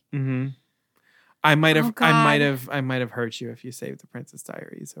 Inc. Mm-hmm. I might have Oh, God. I might have hurt you if you saved The Princess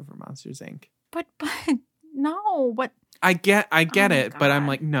Diaries over Monsters Inc. But no. But I get Oh, it, but I'm God.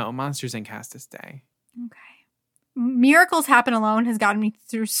 like, no, Monsters Inc. has to stay. okay. Miracles Happen Alone has gotten me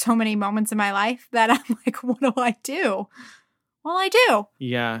through so many moments in my life that I'm like, what do I do? Well, I do.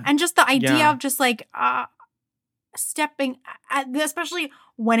 Yeah. And just the idea Yeah. of just like stepping, especially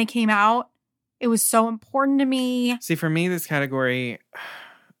when it came out, it was so important to me. See, for me, this category,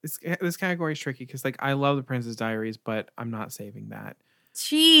 This category is tricky because like I love The Princess Diaries, but I'm not saving that.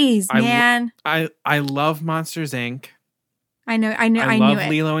 Jeez, man. I love Monsters Inc. I know. I knew love it.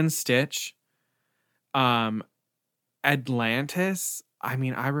 Lilo and Stitch. Atlantis. I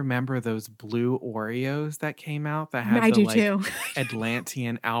mean, I remember those blue Oreos that came out that had too.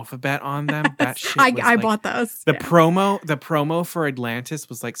 Atlantean alphabet on them. That shit. I bought those. The promo for Atlantis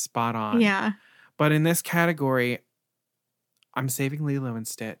was like spot on. Yeah. But in this category, I'm saving Lilo and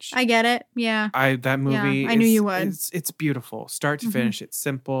Stitch. I get it. Yeah. That movie. I knew you would. It's beautiful, start to finish. It's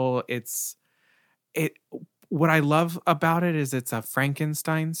simple. What I love about it is it's a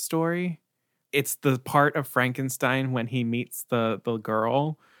Frankenstein story. It's the part of Frankenstein when he meets the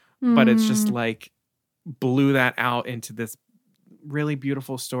girl, but it's just like blew that out into this really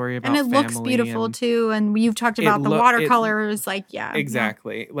beautiful story about family. And it looks beautiful too. And you've talked about the watercolors.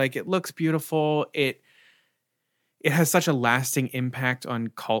 Exactly. Yeah. Like it looks beautiful. It has such a lasting impact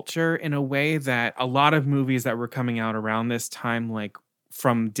on culture in a way that a lot of movies that were coming out around this time, like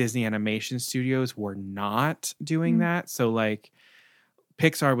from Disney Animation Studios, were not doing that. So like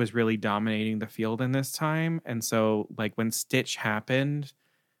Pixar was really dominating the field in this time. And so like when Stitch happened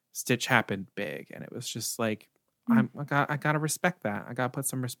big. And it was just like, I gotta respect that. I gotta put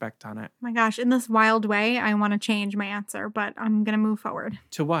some respect on it. Oh my gosh. In this wild way, I want to change my answer, but I'm going to move forward.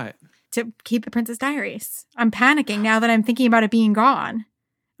 To what? To keep The Princess Diaries. I'm panicking now that I'm thinking about it being gone.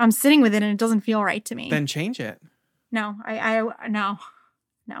 I'm sitting with it and it doesn't feel right to me. Then change it. No, no.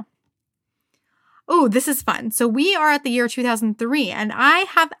 Oh, this is fun. So we are at the year 2003, and I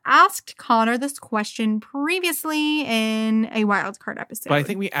have asked Connor this question previously in a wildcard episode. But I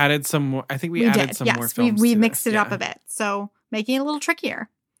think we added some more. I think we added some more films. We mixed it up a bit. So making it a little trickier.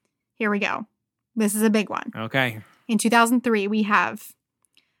 Here we go. This is a big one. Okay. In 2003, we have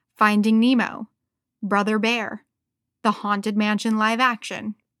Finding Nemo, Brother Bear, The Haunted Mansion live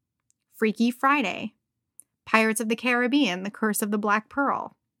action, Freaky Friday, Pirates of the Caribbean, The Curse of the Black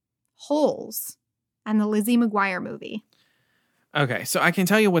Pearl, Holes, and the Lizzie McGuire movie. Okay, so I can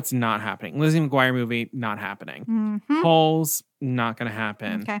tell you what's not happening. Lizzie McGuire movie, not happening. Holes, not going to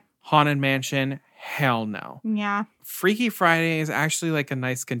happen. Okay. Haunted Mansion, hell no. Yeah. Freaky Friday is actually like a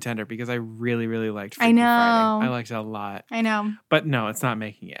nice contender because I really, really liked Freaky Friday. I liked it a lot. I know. But no, it's not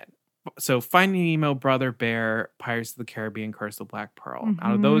making it. So Finding Nemo, Brother Bear, Pirates of the Caribbean, Curse of the Black Pearl.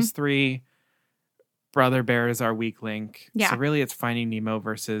 Out of those three, Brother Bear is our weak link. Yeah. So really it's Finding Nemo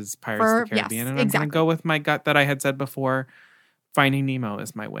versus Pirates of the Caribbean. And I'm going to go with my gut that I had said before. Finding Nemo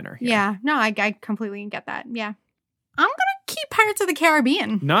is my winner here. Yeah. No, I completely get that. Yeah. I'm going to keep Pirates of the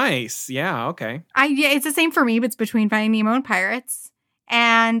Caribbean. Nice. Yeah. Okay. It's the same for me, but it's between Finding Nemo and Pirates.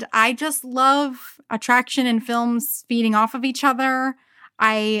 And I just love attraction and films feeding off of each other.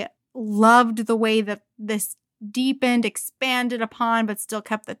 I loved the way that this deepened, expanded upon, but still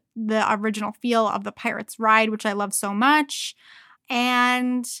kept the original feel of the Pirates ride, which I love so much.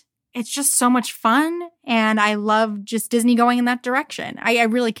 And it's just so much fun. And I love just Disney going in that direction. I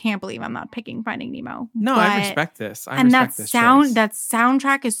really can't believe I'm not picking Finding Nemo. No, I respect this. I respect this choice. That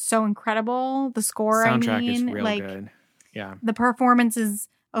soundtrack is so incredible. The score, soundtrack is real good. Yeah. The performances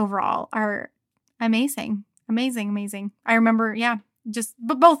overall are amazing. Amazing. I remember,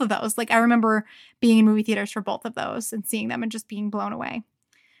 but both of those. Like I remember being in movie theaters for both of those and seeing them and just being blown away.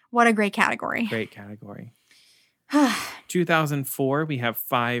 What a great category. 2004, we have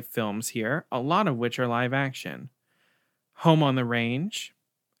 5 films here, a lot of which are live action. Home on the Range,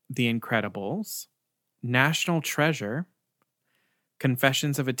 The Incredibles, National Treasure,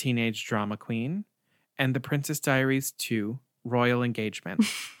 Confessions of a Teenage Drama Queen, and The Princess Diaries 2, Royal Engagement.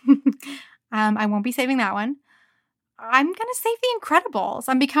 I won't be saving that one. I'm going to save The Incredibles.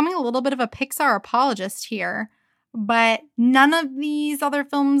 I'm becoming a little bit of a Pixar apologist here, but none of these other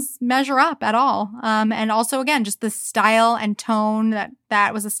films measure up at all. And also, again, just the style and tone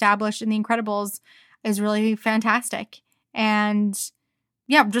that was established in The Incredibles is really fantastic. And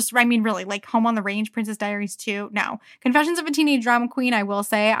yeah, really, like Home on the Range, Princess Diaries 2. No. Confessions of a Teenage Drama Queen, I will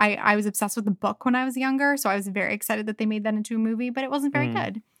say, I was obsessed with the book when I was younger, so I was very excited that they made that into a movie, but it wasn't very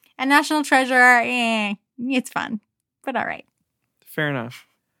good. And National Treasure, it's fun. But all right. Fair enough.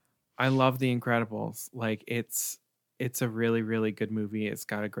 I love The Incredibles. Like it's a really, really good movie. It's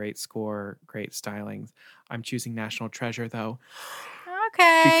got a great score, great stylings. I'm choosing National Treasure though.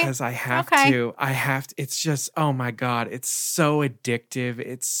 Okay. Because I have to. It's just, oh my God. It's so addictive.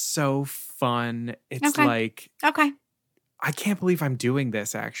 It's so fun. It's like. Okay. I can't believe I'm doing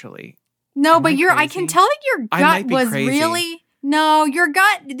this actually. No, but I can tell that your gut was crazy. really No, your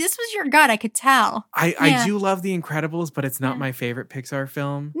gut. This was your gut. I could tell. I do love The Incredibles, but it's not my favorite Pixar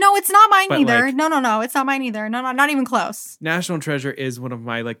film. No, it's not mine But, either. like- No. It's not mine either. No, not even close. National Treasure is one of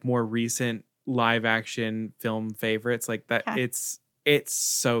my like more recent live action film favorites. Like that, Okay. it's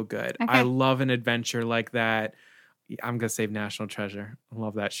so good. Okay. I love an adventure like that. I'm gonna save National Treasure. I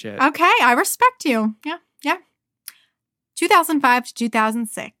love that shit. Okay, I respect you. Yeah. 2005 to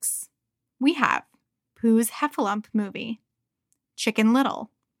 2006, we have Pooh's Heffalump movie, Chicken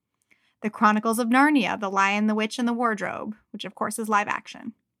Little, The Chronicles of Narnia, The Lion, the Witch, and the Wardrobe, which of course is live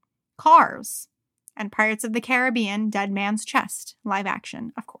action, Cars, and Pirates of the Caribbean, Dead Man's Chest, live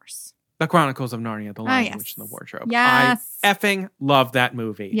action, of course. The Chronicles of Narnia, The Lion, yes. Witch, and the Wardrobe. Yes. I effing love that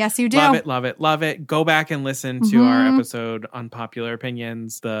movie. Yes, you do. Love it. Go back and listen to our episode Unpopular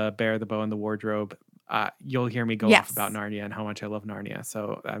Opinions, The Bear, the Bow, and the Wardrobe. You'll hear me go Yes. off about Narnia and how much I love Narnia.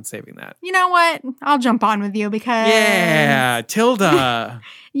 So I'm saving that. You know what? I'll jump on with you because Yeah, Tilda.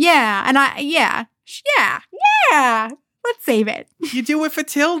 yeah. Let's save it. You do it for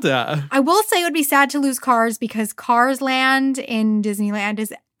Tilda. I will say it would be sad to lose Cars because Cars Land in Disneyland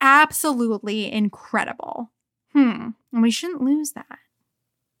is absolutely incredible. And we shouldn't lose that.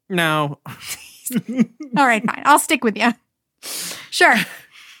 No. All right, fine. I'll stick with you. Sure.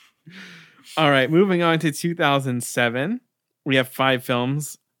 All right, moving on to 2007. We have 5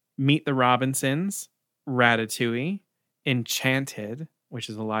 films: Meet the Robinsons, Ratatouille, Enchanted, which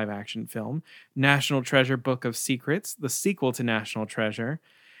is a live action film, National Treasure Book of Secrets, the sequel to National Treasure,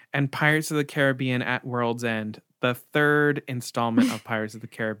 and Pirates of the Caribbean at World's End, the third installment of Pirates of the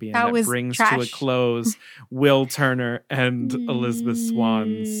Caribbean That was brings to a trash. close Will Turner and Elizabeth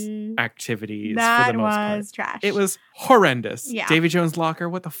Swann's activities That for the most part. was trash. It was horrendous. Yeah. Davy Jones' Locker,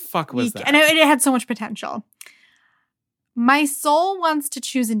 what the fuck was that? And it had so much potential. My soul wants to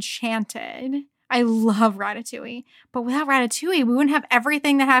choose Enchanted. I love Ratatouille. But without Ratatouille, we wouldn't have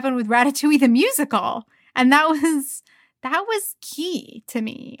everything that happened with Ratatouille the musical. And that was key to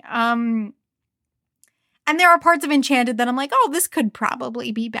me. And there are parts of Enchanted that I'm like, oh, this could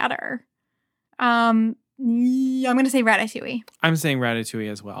probably be better. I'm going to say Ratatouille. I'm saying Ratatouille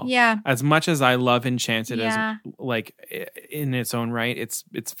as well. Yeah. As much as I love Enchanted Yeah. as like in its own right, it's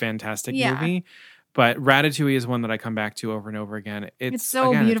a fantastic Yeah. movie. But Ratatouille is one that I come back to over and over again. It's so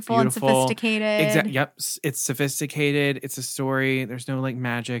again, beautiful and sophisticated. Yep. It's sophisticated. It's a story. There's no like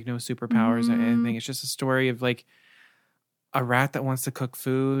magic, no superpowers or anything. It's just a story of like a rat that wants to cook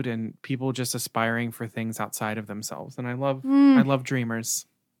food and people just aspiring for things outside of themselves. And I love dreamers.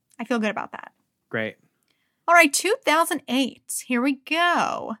 I feel good about that. Great. All right, 2008. Here we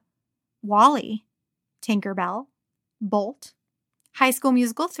go. WALL-E, Tinkerbell, Bolt, High School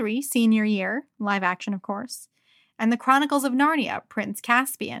Musical 3, Senior Year, live action, of course, and The Chronicles of Narnia, Prince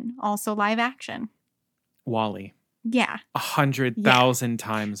Caspian, also live action. WALL-E. Yeah. 100,000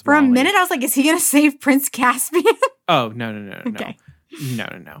 times. For a WALL-E. minute, I was like, is he going to save Prince Caspian? Oh, no. Okay.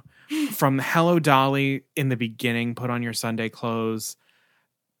 No. From Hello Dolly in the beginning, put on your Sunday clothes,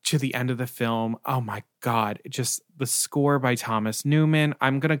 to the end of the film. Oh my God. Just the score by Thomas Newman.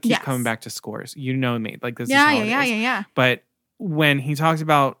 I'm going to keep coming back to scores. You know me. Like this is how it is. Yeah. But when he talks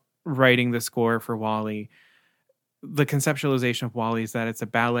about writing the score for WALL-E, the conceptualization of WALL-E is that it's a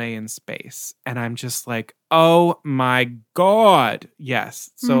ballet in space. And I'm just like, oh my God. Yes.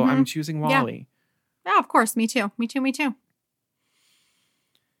 So I'm choosing WALL-E. Yeah, of course. Me too. No.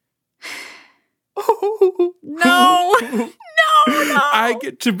 No. I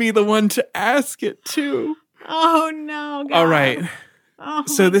get to be the one to ask it too. Oh no. God. All right. Oh,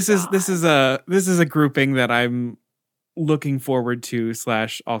 So my this is God. this is a grouping that I'm looking forward to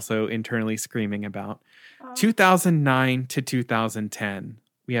 / also internally screaming about. 2009 to 2010.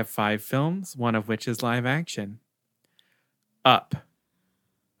 We have 5 films, one of which is live action. Up,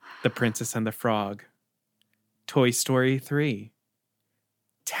 The Princess and the Frog, Toy Story 3,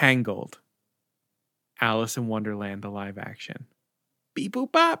 Tangled, Alice in Wonderland, the live action. Beep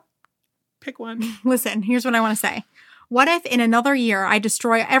boop bop. Pick one. Listen, here's what I want to say. What if in another year I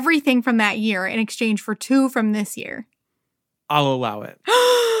destroy everything from that year in exchange for 2 from this year? I'll allow it.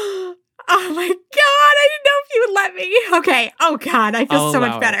 Oh my God, I didn't know if you would let me. Okay. Oh God, I feel I'll so allow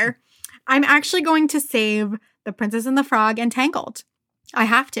much it. better. I'm actually going to save The Princess and the Frog and Tangled. I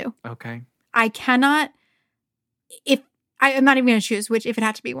have to. Okay. I cannot, I'm not even going to choose which, if it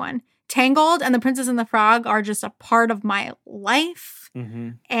had to be one. Tangled and The Princess and the Frog are just a part of my life.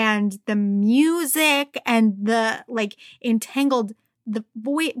 Mm-hmm. And the music and the Entangled,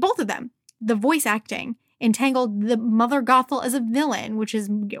 both of them, the voice acting, Entangled, the Mother Gothel as a villain, which is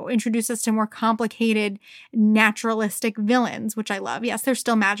introduced us to more complicated, naturalistic villains, which I love. Yes, there's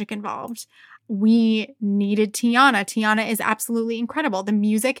still magic involved. we needed Tiana. Tiana is absolutely incredible. The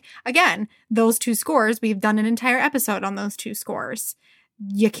music, again, those two scores, we've done an entire episode on those two scores.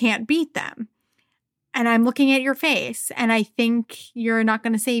 You can't beat them. And I'm looking at your face, and I think you're not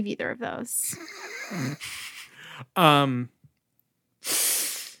going to save either of those.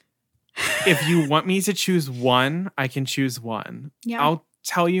 If you want me to choose one, I can choose one. Yeah. I'll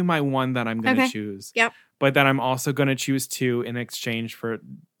tell you my one that I'm going to choose. Yep. But then I'm also going to choose two in exchange for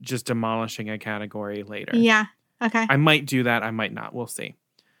just demolishing a category later. Yeah. Okay. I might do that. I might not. We'll see.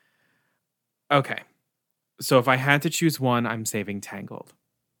 Okay. So if I had to choose one, I'm saving Tangled.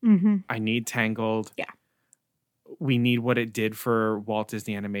 Mm-hmm. I need Tangled. Yeah. We need what it did for Walt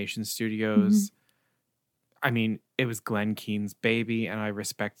Disney Animation Studios. Mm-hmm. I mean, it was Glenn Keane's baby, and I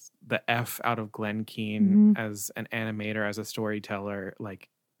respect the F out of Glenn Keane as an animator, as a storyteller. Like,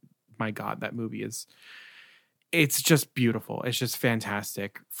 my God, that movie it's just beautiful. It's just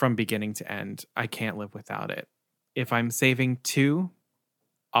fantastic from beginning to end. I can't live without it. If I'm saving two,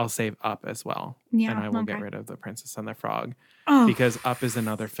 I'll save Up as well. Yeah, and I will get rid of The Princess and the Frog. Oh. Because Up is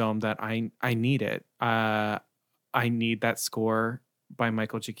another film that I need it. I need that score by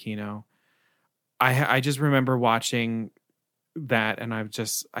Michael Giacchino. I just remember watching that, and I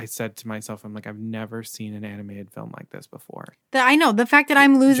said to myself, I'm like, I've never seen an animated film like this before. I know. The fact that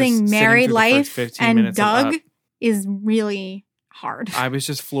I'm losing Married Life and Doug is really hard. I was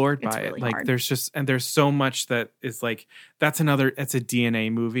just floored by it. Like, hard. There's so much that is like, it's a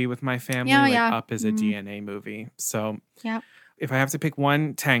DNA movie with my family. Yeah, Up is a DNA movie. So if I have to pick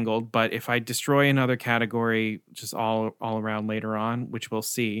one, Tangled, but if I destroy another category just all around later on, which we'll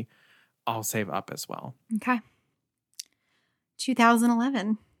see, I'll save Up as well. Okay.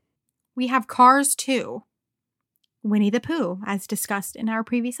 2011. We have Cars 2, Winnie the Pooh, as discussed in our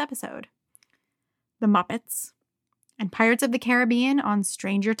previous episode, The Muppets, and Pirates of the Caribbean on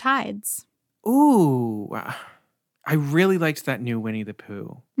Stranger Tides. Ooh, I really liked that new Winnie the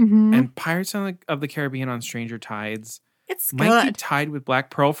Pooh. Mm-hmm. And Pirates of the Caribbean on Stranger Tides. It's might be tied with Black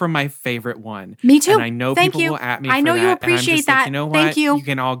Pearl for my favorite one. Me too. And I know people will at me for that. I know you appreciate that. Like, you know what? Thank you. You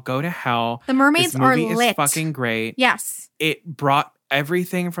can all go to hell. The mermaids are lit. This movie is fucking great. Yes. It brought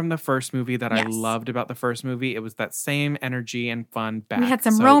everything from the first movie that I loved about the first movie. It was that same energy and fun back. We had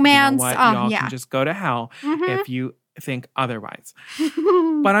some romance. You know what? Y'all can just go to hell if you think otherwise.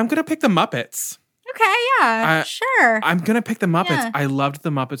 But I'm going to pick the Muppets. Okay, yeah, sure. I'm going to pick the Muppets. Yeah. I loved the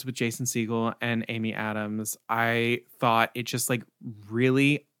Muppets with Jason Segel and Amy Adams. I thought it just like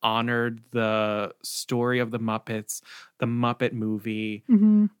really honored the story of the Muppets, the Muppet movie.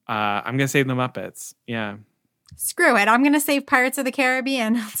 Mm-hmm. I'm going to save the Muppets. Yeah. Screw it. I'm going to save Pirates of the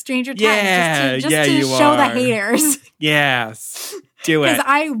Caribbean, Stranger Tides, yeah, just to show the haters. Yes, do it. Because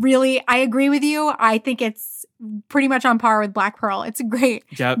I agree with you. I think it's pretty much on par with Black Pearl. It's great.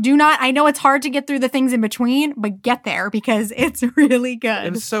 Yep. I know it's hard to get through the things in between, but get there because it's really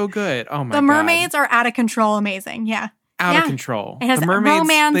good. It's so good. Oh my God. The mermaids are out of control amazing. Yeah. Out of control. It has the mermaids,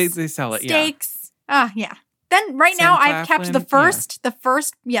 romance, they sell it. stakes. Yeah. Then right Sam now Claflin, I've kept the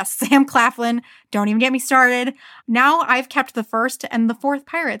first, yes, Sam Claflin. Don't even get me started. Now I've kept the first and the fourth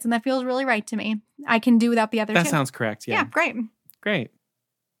Pirates, and that feels really right to me. I can do without the other two. That sounds correct. Yeah. Yeah, great. Great.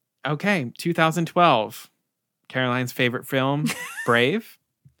 Okay, 2012. Caroline's favorite film, Brave,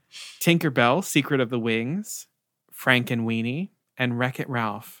 Tinkerbell, Secret of the Wings, Frankenweenie, and Wreck-It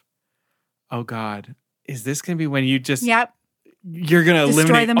Ralph. Oh God, is this going to be when you just... Yep. You're going to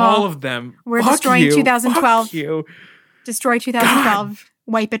eliminate them all of them. We're Fuck destroying you. 2012. Fuck you. Destroy 2012. God.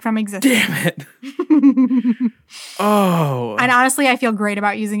 Wipe it from existence. Damn it. Oh. And honestly, I feel great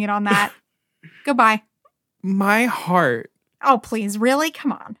about using it on that. Goodbye. My heart. Oh, please. Really?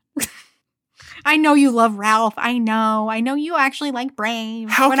 Come on. I know you love Ralph. I know you actually like Brave.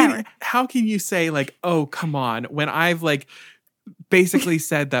 How can you say like, oh, come on, when I've like basically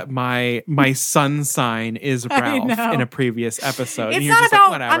said that my sun sign is Ralph in a previous episode. It's not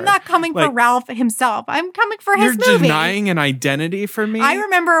about, like, I'm not coming for Ralph himself. I'm coming for his movie. You're denying an identity for me? I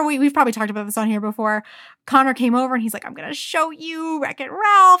remember we've probably talked about this on here before. Connor came over and he's like, I'm going to show you Wreck-It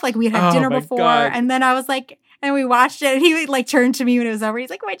Ralph. Like we had dinner before. God. And then I was like, and we watched it and he like turned to me when it was over. He's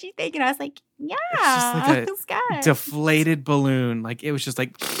like, what'd you think? And I was like, yeah, it's just like a deflated balloon. Like it was just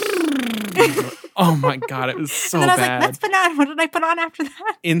like, oh my God, it was so bad. And then I was like, let's put on, what did I put on after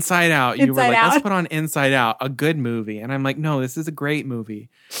that? Inside Out. You were like, let's put on Inside Out, a good movie. And I'm like, no, this is a great movie.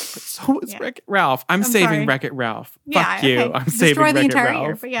 But so is Wreck-It Ralph. I'm saving Wreck-It Ralph. Fuck you. Okay. I'm saving Wreck-It Ralph. Destroy the entire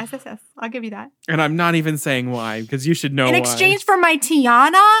year. But yes. I'll give you that. And I'm not even saying why, because you should know why. In exchange for my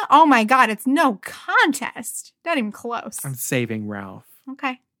Tiana? Oh my God, it's no contest. Not even close. I'm saving Ralph.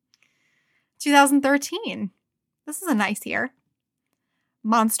 Okay. 2013. This is a nice year.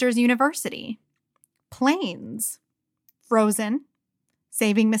 Monsters University, Planes, Frozen,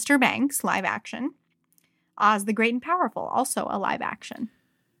 Saving Mr. Banks, live action, Oz the Great and Powerful, also a live action.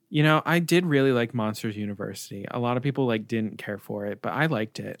 You know, I did really like Monsters University. A lot of people didn't care for it, but I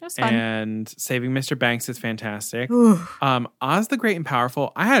liked it. It was fun. And Saving Mr. Banks is fantastic. Ooh. Oz the Great and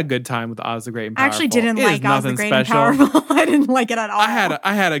Powerful. I had a good time with Oz the Great and I Powerful. actually didn't It is like Oz the nothing Great special. and Powerful. I didn't like it at all.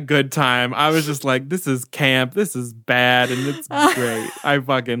 I had a good time. I was just like, this is camp. This is bad, and it's great. I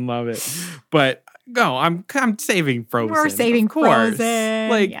fucking love it. But no, I'm saving Frozen. We're saving of course. Frozen.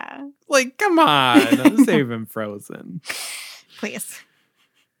 Like, come on, I'm saving Frozen. Please.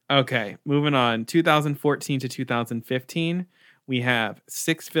 Okay, moving on. 2014 to 2015, we have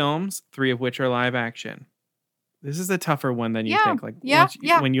 6 films, 3 of which are live action. This is a tougher one than you think. Like,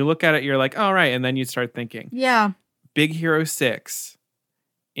 when you look at it, you're like, all right, and then you start thinking. Yeah. Big Hero 6,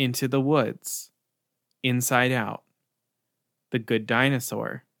 Into the Woods, Inside Out, The Good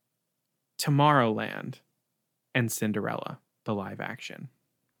Dinosaur, Tomorrowland, and Cinderella, the live action.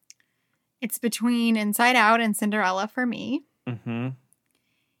 It's between Inside Out and Cinderella for me. Mm-hmm.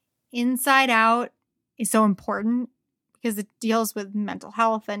 Inside Out is so important because it deals with mental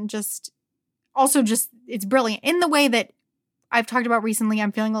health and it's brilliant in the way that I've talked about recently.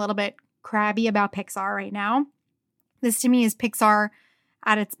 I'm feeling a little bit crabby about Pixar right now. This to me is Pixar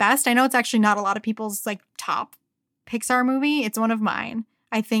at its best. I know it's actually not a lot of people's top Pixar movie. It's one of mine.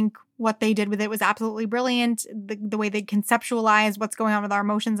 I think what they did with it was absolutely brilliant. The way they conceptualized what's going on with our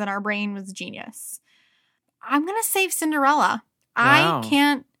emotions and our brain was genius. I'm going to save Cinderella. Wow. I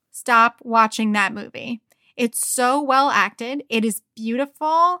can't stop watching that movie. It's so well acted. It is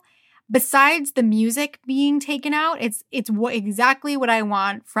beautiful. Besides the music being taken out, it's exactly what I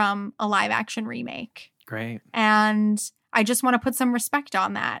want from a live action remake. Great. And I just want to put some respect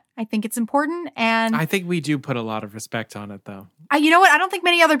on that. I think it's important. And I think we do put a lot of respect on it, though. You know what? I don't think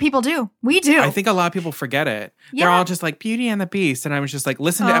many other people do. We do. I think a lot of people forget it. Yeah. They're all just like Beauty and the Beast. And I was just like,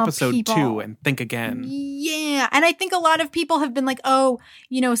 listen to episode 2 and think again. Yeah. And I think a lot of people have been like, oh,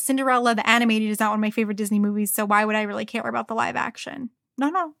 Cinderella, the animated, is not one of my favorite Disney movies. So why would I really care about the live action?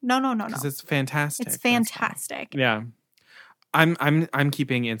 No. Because it's fantastic. It's fantastic. Yeah. I'm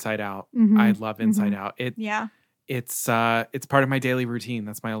keeping Inside Out. Mm-hmm. I love Inside Out. Yeah. It's part of my daily routine.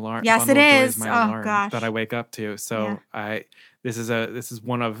 That's my alarm. Yes, Bundle it of Joy is. my Oh, alarm gosh. that I wake up to. So Yeah. this is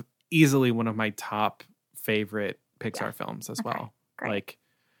easily one of my top favorite Pixar films as well. Great. Like,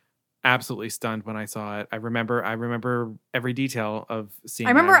 absolutely stunned when I saw it. I remember every detail of seeing.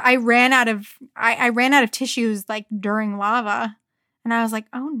 I remember that. I ran out of tissues during lava, and I was like,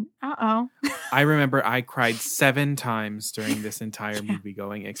 oh, uh-oh. I remember I cried 7 times during this entire movie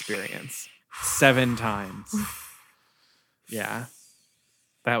going experience. 7 times. Yeah.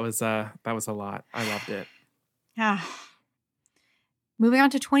 That was a lot. I loved it. Yeah. Moving on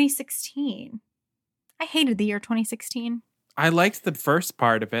to 2016. I hated the year 2016. I liked the first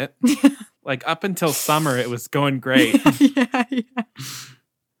part of it. Up until summer, it was going great. Yeah.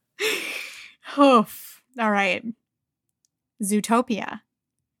 Oof. All right. Zootopia.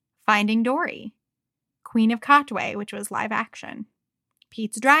 Finding Dory. Queen of Katwe, which was live action.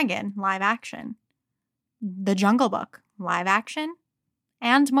 Pete's Dragon, live action. The Jungle Book, live action.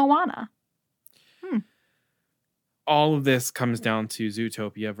 And Moana. All of this comes down to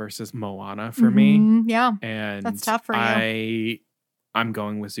Zootopia versus Moana for me. Yeah. And that's tough for you. I'm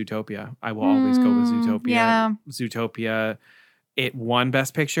going with Zootopia. I will always go with Zootopia. Yeah. Zootopia, it won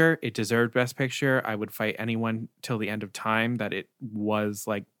Best Picture. It deserved Best Picture. I would fight anyone till the end of time that it was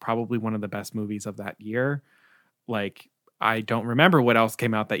probably one of the best movies of that year. I don't remember what else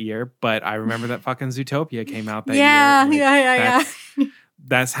came out that year, but I remember that fucking Zootopia came out that year. Yeah.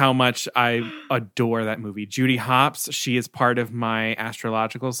 That's how much I adore that movie. Judy Hopps, she is part of my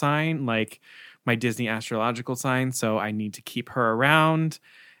astrological sign, my Disney astrological sign. So I need to keep her around.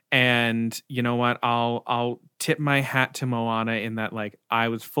 And you know what? I'll tip my hat to Moana in that I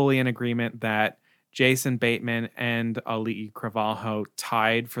was fully in agreement that Jason Bateman and Ali Cravalho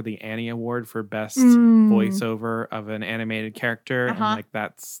tied for the Annie Award for best voiceover of an animated character. And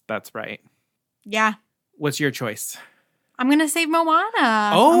that's right. Yeah. What's your choice? I'm going to save Moana.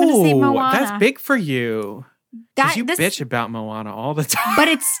 Oh, I'm gonna save Moana. That's big for you. You This bitch about Moana all the time. But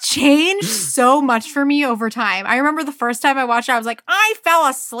it's changed so much for me over time. I remember the first time I watched it, I was like, I fell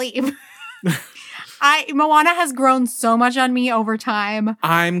asleep. Moana has grown so much on me over time.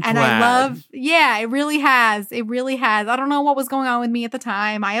 I'm glad. And it really has. It really has. I don't know what was going on with me at the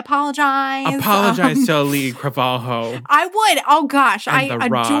time. I apologize. Apologize to Ali Cravalho. I would. Oh gosh. I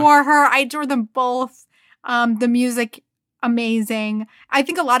adore her. I adore them both. The music, amazing. I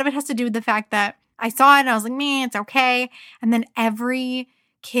think a lot of it has to do with the fact that I saw it and I was like, man, it's okay. And then every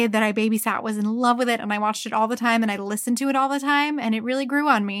kid that I babysat was in love with it, and I watched it all the time and I listened to it all the time, and it really grew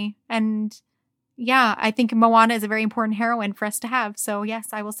on me. And yeah, I think Moana is a very important heroine for us to have. So yes,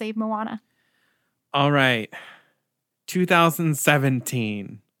 I will save Moana. All right.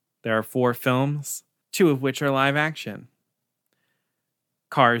 2017. There are 4 films, 2 of which are live action.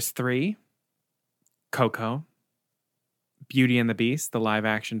 Cars 3, Coco, Beauty and the Beast, the live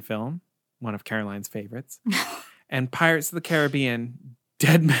action film, one of Caroline's favorites, and Pirates of the Caribbean,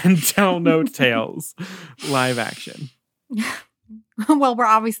 Dead Men Tell No Tales, live action. Well, we're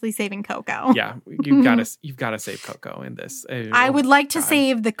obviously saving Coco. Yeah, you've got to save Coco in this. I would like to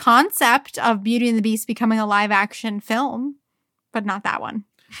save the concept of Beauty and the Beast becoming a live action film, but not that one.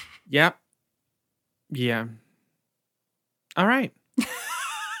 Yep. Yeah. All right.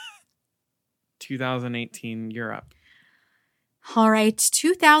 2018, you're up. All right,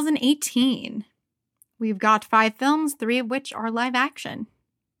 2018. We've got 5 films, 3 of which are live action.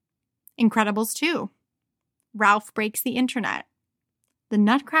 Incredibles 2, Ralph Breaks the Internet, The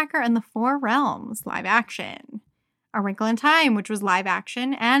Nutcracker and the Four Realms, live action, A Wrinkle in Time, which was live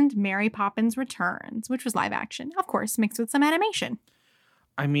action, and Mary Poppins Returns, which was live action, of course, mixed with some animation.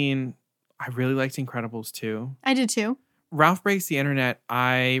 I mean, I really liked Incredibles 2. I did too. Ralph Breaks the Internet,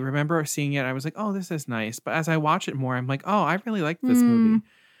 I remember seeing it. I was like, oh, this is nice. But as I watch it more, I'm like, oh, I really like this movie.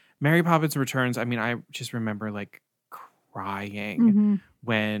 Mary Poppins Returns, I mean, I just remember like crying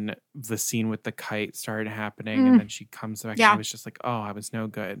when the scene with the kite started happening and then she comes back. Yeah. I was just like, oh, I was no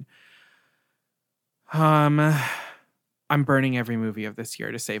good. I'm burning every movie of this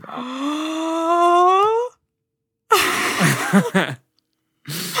year to save up.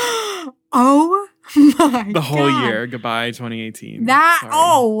 Oh my The whole God. year. Goodbye, 2018. Sorry.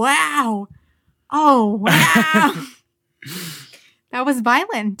 Oh, wow. Oh, wow. That was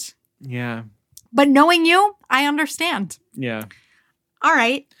violent. Yeah. But knowing you, I understand. Yeah. All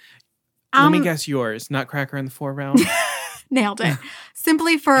right. Let me guess yours. Nutcracker and the Four Realms. Nailed it.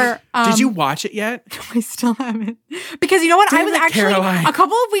 Simply for... Did you watch it yet? I still haven't. Because you know what? Damn I was it, actually, Caroline. a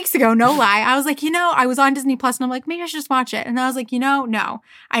couple of weeks ago, no lie, I was like, I was on Disney Plus and I'm like, maybe I should just watch it. And I was like, no.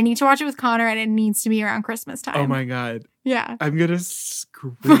 I need to watch it with Connor and it needs to be around Christmas time. Oh my God. Yeah. I'm going to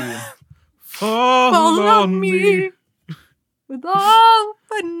scream. Follow me. With all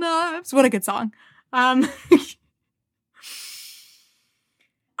the knives. What a good song. I'm gonna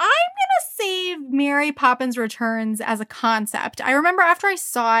save Mary Poppins Returns as a concept. I remember after I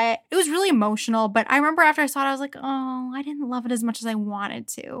saw it, it was really emotional, but I remember after I saw it, I was like, oh, I didn't love it as much as I wanted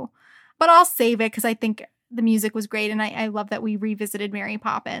to. But I'll save it because I think the music was great and I love that we revisited Mary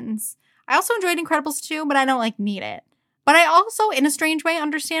Poppins. I also enjoyed Incredibles 2, but I don't need it. But I also, in a strange way,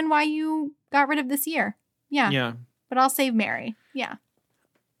 understand why you got rid of this year. Yeah. But I'll save Mary. Yeah.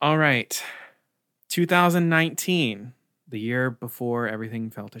 All right. 2019, the year before everything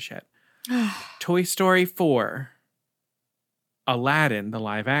fell to shit. Toy Story 4, Aladdin, the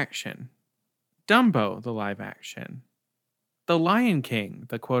live action, Dumbo, the live action, The Lion King,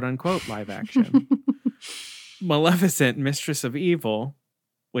 the quote-unquote live action, Maleficent, Mistress of Evil,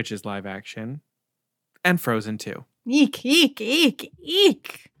 which is live action, and Frozen 2. Eek, eek, eek,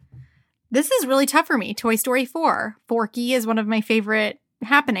 eek. This is really tough for me. Toy Story 4. Forky is one of my favorite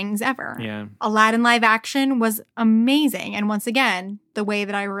happenings ever. Yeah. Aladdin live action was amazing. And once again, the way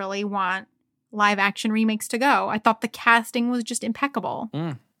that I really want live action remakes to go. I thought the casting was just impeccable.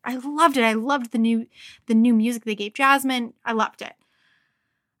 I loved it. I loved the new music they gave Jasmine. I loved it.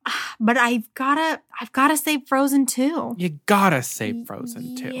 But I've gotta save Frozen 2. You gotta save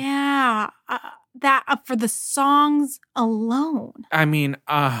Frozen 2. Yeah. That for the songs alone. I mean,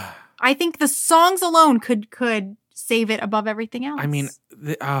 I think the songs alone could save it above everything else. I mean,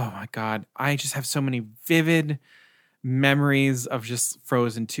 oh my God. I just have so many vivid memories of just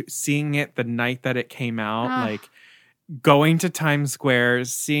Frozen 2. Seeing it the night that it came out, like going to Times Square,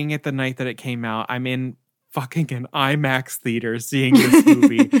 seeing it the night that it came out. I'm in fucking an IMAX theater seeing this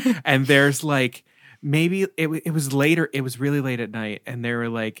movie. And there's like, maybe it was later. It was really late at night. And there were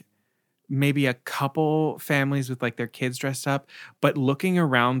like, maybe a couple families with like their kids dressed up, but looking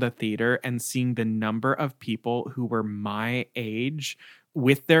around the theater and seeing the number of people who were my age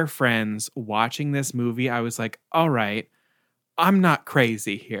with their friends watching this movie, I was like, all right, I'm not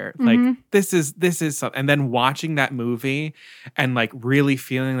crazy here. Like this is something. And then watching that movie and like really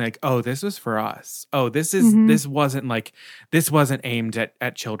feeling like, oh, this was for us. Oh, this wasn't aimed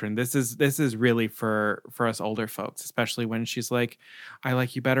at children. This is really for us older folks, especially when she's like, I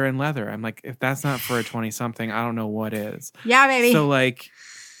like you better in leather. I'm like, if that's not for a 20 something, I don't know what is. Yeah, baby. So like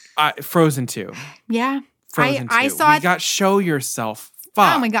Frozen 2. Yeah. Frozen 2. I saw we got Show Yourself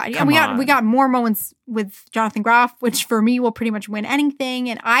fuck. Oh my God. Yeah, Come we on. got more moments with Jonathan Groff, which for me will pretty much win anything.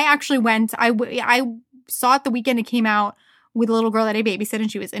 And I actually went, I saw it the weekend it came out with a little girl that I babysit,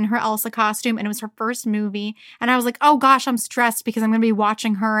 and she was in her Elsa costume, and it was her first movie. And I was like, oh gosh, I'm stressed because I'm going to be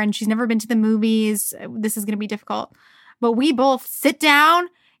watching her, and she's never been to the movies. This is going to be difficult. But we both sit down,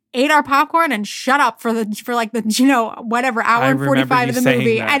 ate our popcorn, and shut up for like the whatever hour and 45 of the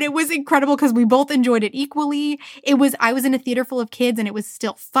movie. That. And it was incredible because we both enjoyed it equally. I was in a theater full of kids, and it was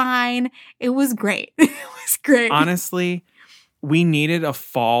still fine. It was great. It was great. Honestly, we needed a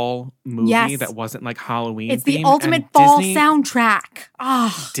fall movie Yes. that wasn't like Halloween. It's the themed, ultimate and fall Disney, soundtrack.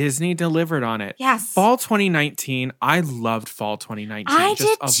 Oh, Disney delivered on it. yes. Fall 2019. I loved fall 2019. I just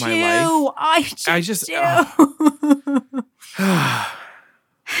did of too. my life. I just- do.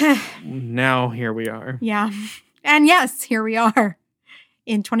 Now here we are. Yeah. And yes, here we are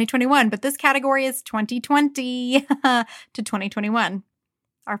in 2021. But this category is 2020 to 2021.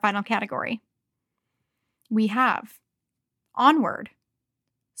 Our final category. We have Onward,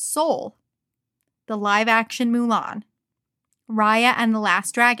 Soul, the live action Mulan, Raya and the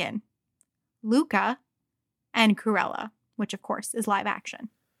Last Dragon, Luca, and Cruella, which of course is live action.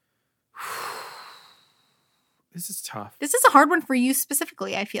 This is tough. This is a hard one for you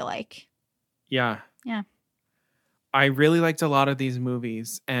specifically, I feel like. Yeah. Yeah. I really liked a lot of these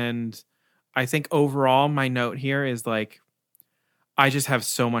movies. And I think overall, my note here is like, I just have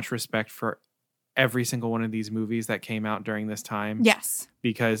so much respect for every single one of these movies that came out during this time. Yes.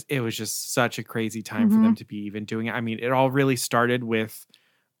 Because it was just such a crazy time for them to be even doing it. I mean, it all really started with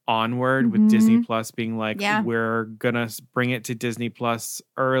Onward, with Disney Plus being like, Yeah. we're going to bring it to Disney Plus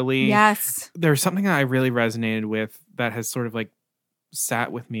early. Yes. There's something that I really resonated with that has sort of like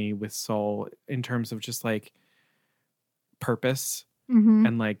sat with me with Soul in terms of just like purpose Mm-hmm.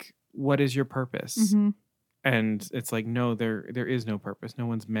 and like, what is your purpose? Mm-hmm. And it's like, no, there is no purpose. No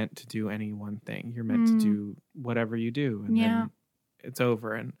one's meant to do any one thing. You're meant to do whatever you do. And Yeah. then it's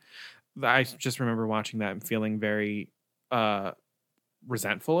over. And I just remember watching that and feeling very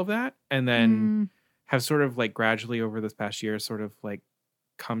resentful of that. And then have sort of like gradually over this past year sort of like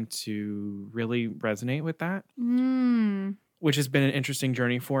come to really resonate with that. Which has been an interesting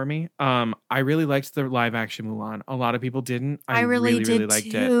journey for me. I really liked the live action Mulan. A lot of people didn't. I really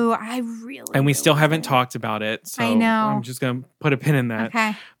liked too. it. I really And we still really haven't did. talked about it. So I know. I'm just going to put a pin in that.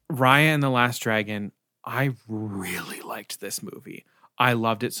 Okay. Raya and the Last Dragon. I really liked this movie. I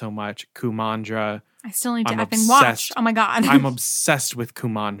loved it so much. Kumandra. I still need to I'm effing watch. obsessed. Oh my God. I'm obsessed with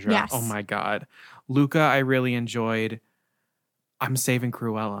Kumandra. Yes. Oh my God. Luca, I really enjoyed. I'm saving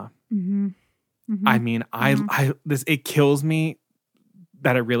Cruella. Mm-hmm. Mm-hmm. I mean, it kills me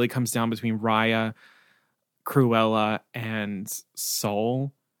that it really comes down between Raya, Cruella, and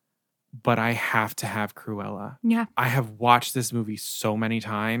Soul. But I have to have Cruella. Yeah. I have watched this movie so many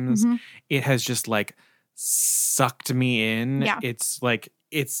times. Mhm. It has just like sucked me in. Yeah. It's like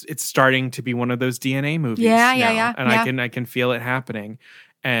it's starting to be one of those DNA movies. Yeah, now. yeah. And I can feel it happening.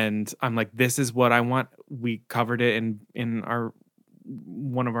 And I'm like, this is what I want. We covered it in our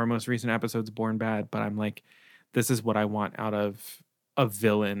one of our most recent episodes, Born Bad. But I'm like, this is what I want out of a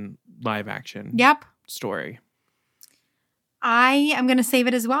villain live action Yep. story. I am going to save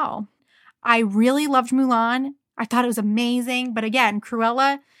it as well. I really loved Mulan. I thought it was amazing. But again,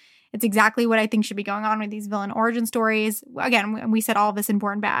 Cruella, it's exactly what I think should be going on with these villain origin stories. Again, we said all of this in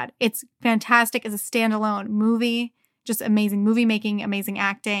Born Bad. It's fantastic as a standalone movie. Just amazing movie making, amazing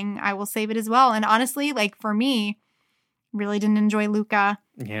acting. I will save it as well. And honestly, like for me, really didn't enjoy Luca.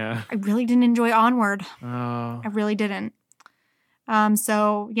 Yeah. I really didn't enjoy Onward. Oh. I really didn't.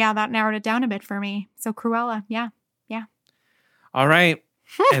 So yeah, that narrowed it down a bit for me. So Cruella, yeah. All right.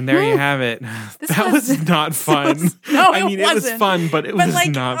 And there you have it. That was not fun. No, I mean, it was fun, but it was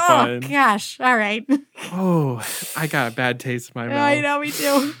not fun. Gosh. All right. Oh, I got a bad taste in my mouth. I know, me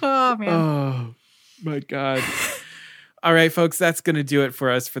too. Oh, man. Oh, my God. All right, folks, that's going to do it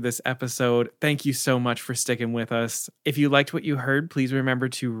for us for this episode. Thank you so much for sticking with us. If you liked what you heard, please remember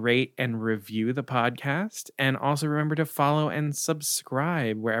to rate and review the podcast. And also remember to follow and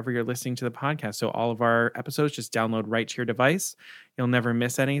subscribe wherever you're listening to the podcast. So all of our episodes just download right to your device. You'll never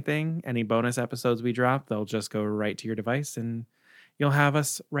miss anything. Any bonus episodes we drop, they'll just go right to your device and you'll have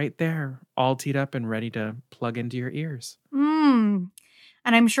us right there, all teed up and ready to plug into your ears.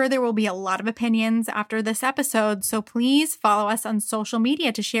 And I'm sure there will be a lot of opinions after this episode, so please follow us on social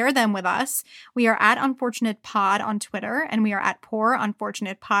media to share them with us. We are at Unfortunate Pod on Twitter, and we are at Poor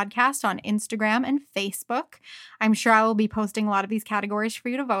Unfortunate Podcast on Instagram and Facebook. I'm sure I will be posting a lot of these categories for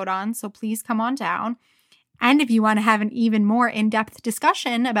you to vote on, so please come on down. And if you want to have an even more in-depth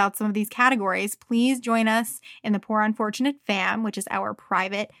discussion about some of these categories, please join us in the Poor Unfortunate Fam, which is our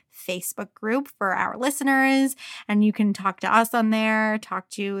private Facebook group for our listeners. And you can talk to us on there, talk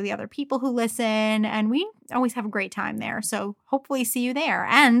to the other people who listen, and we always have a great time there. So hopefully see you there.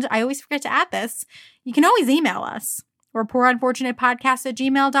 And I always forget to add this. You can always email us. We're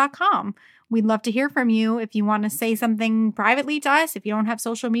poorunfortunatepodcast@gmail.com. We'd love to hear from you. If you want to say something privately to us, if you don't have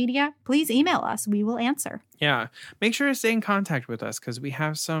social media, please email us. We will answer. Yeah. Make sure to stay in contact with us because we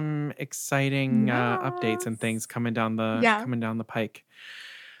have some exciting updates and things coming down the pike.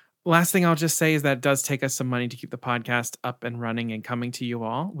 Last thing I'll just say is that it does take us some money to keep the podcast up and running and coming to you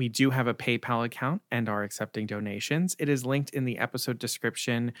all. We do have a PayPal account and are accepting donations. It is linked in the episode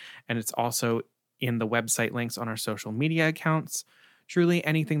description, and it's also in the website links on our social media accounts. Truly,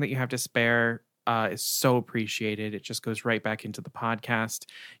 anything that you have to spare is so appreciated. It just goes right back into the podcast.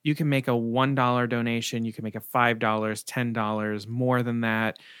 You can make a $1 donation. You can make a $5, $10, more than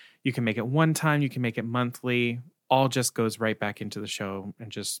that. You can make it one time. You can make it monthly. All just goes right back into the show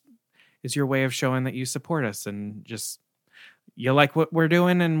and just is your way of showing that you support us and just you like what we're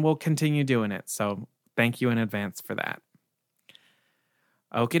doing and we'll continue doing it. So thank you in advance for that.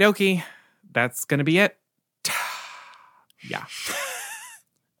 Okie dokie. That's going to be it. Yeah.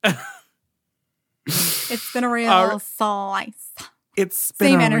 It's been a real slice. It's been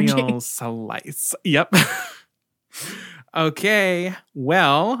Same a energy. real slice. Yep. Okay.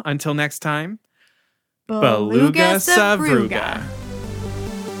 Well, until next time. Beluga Beluga Savruga.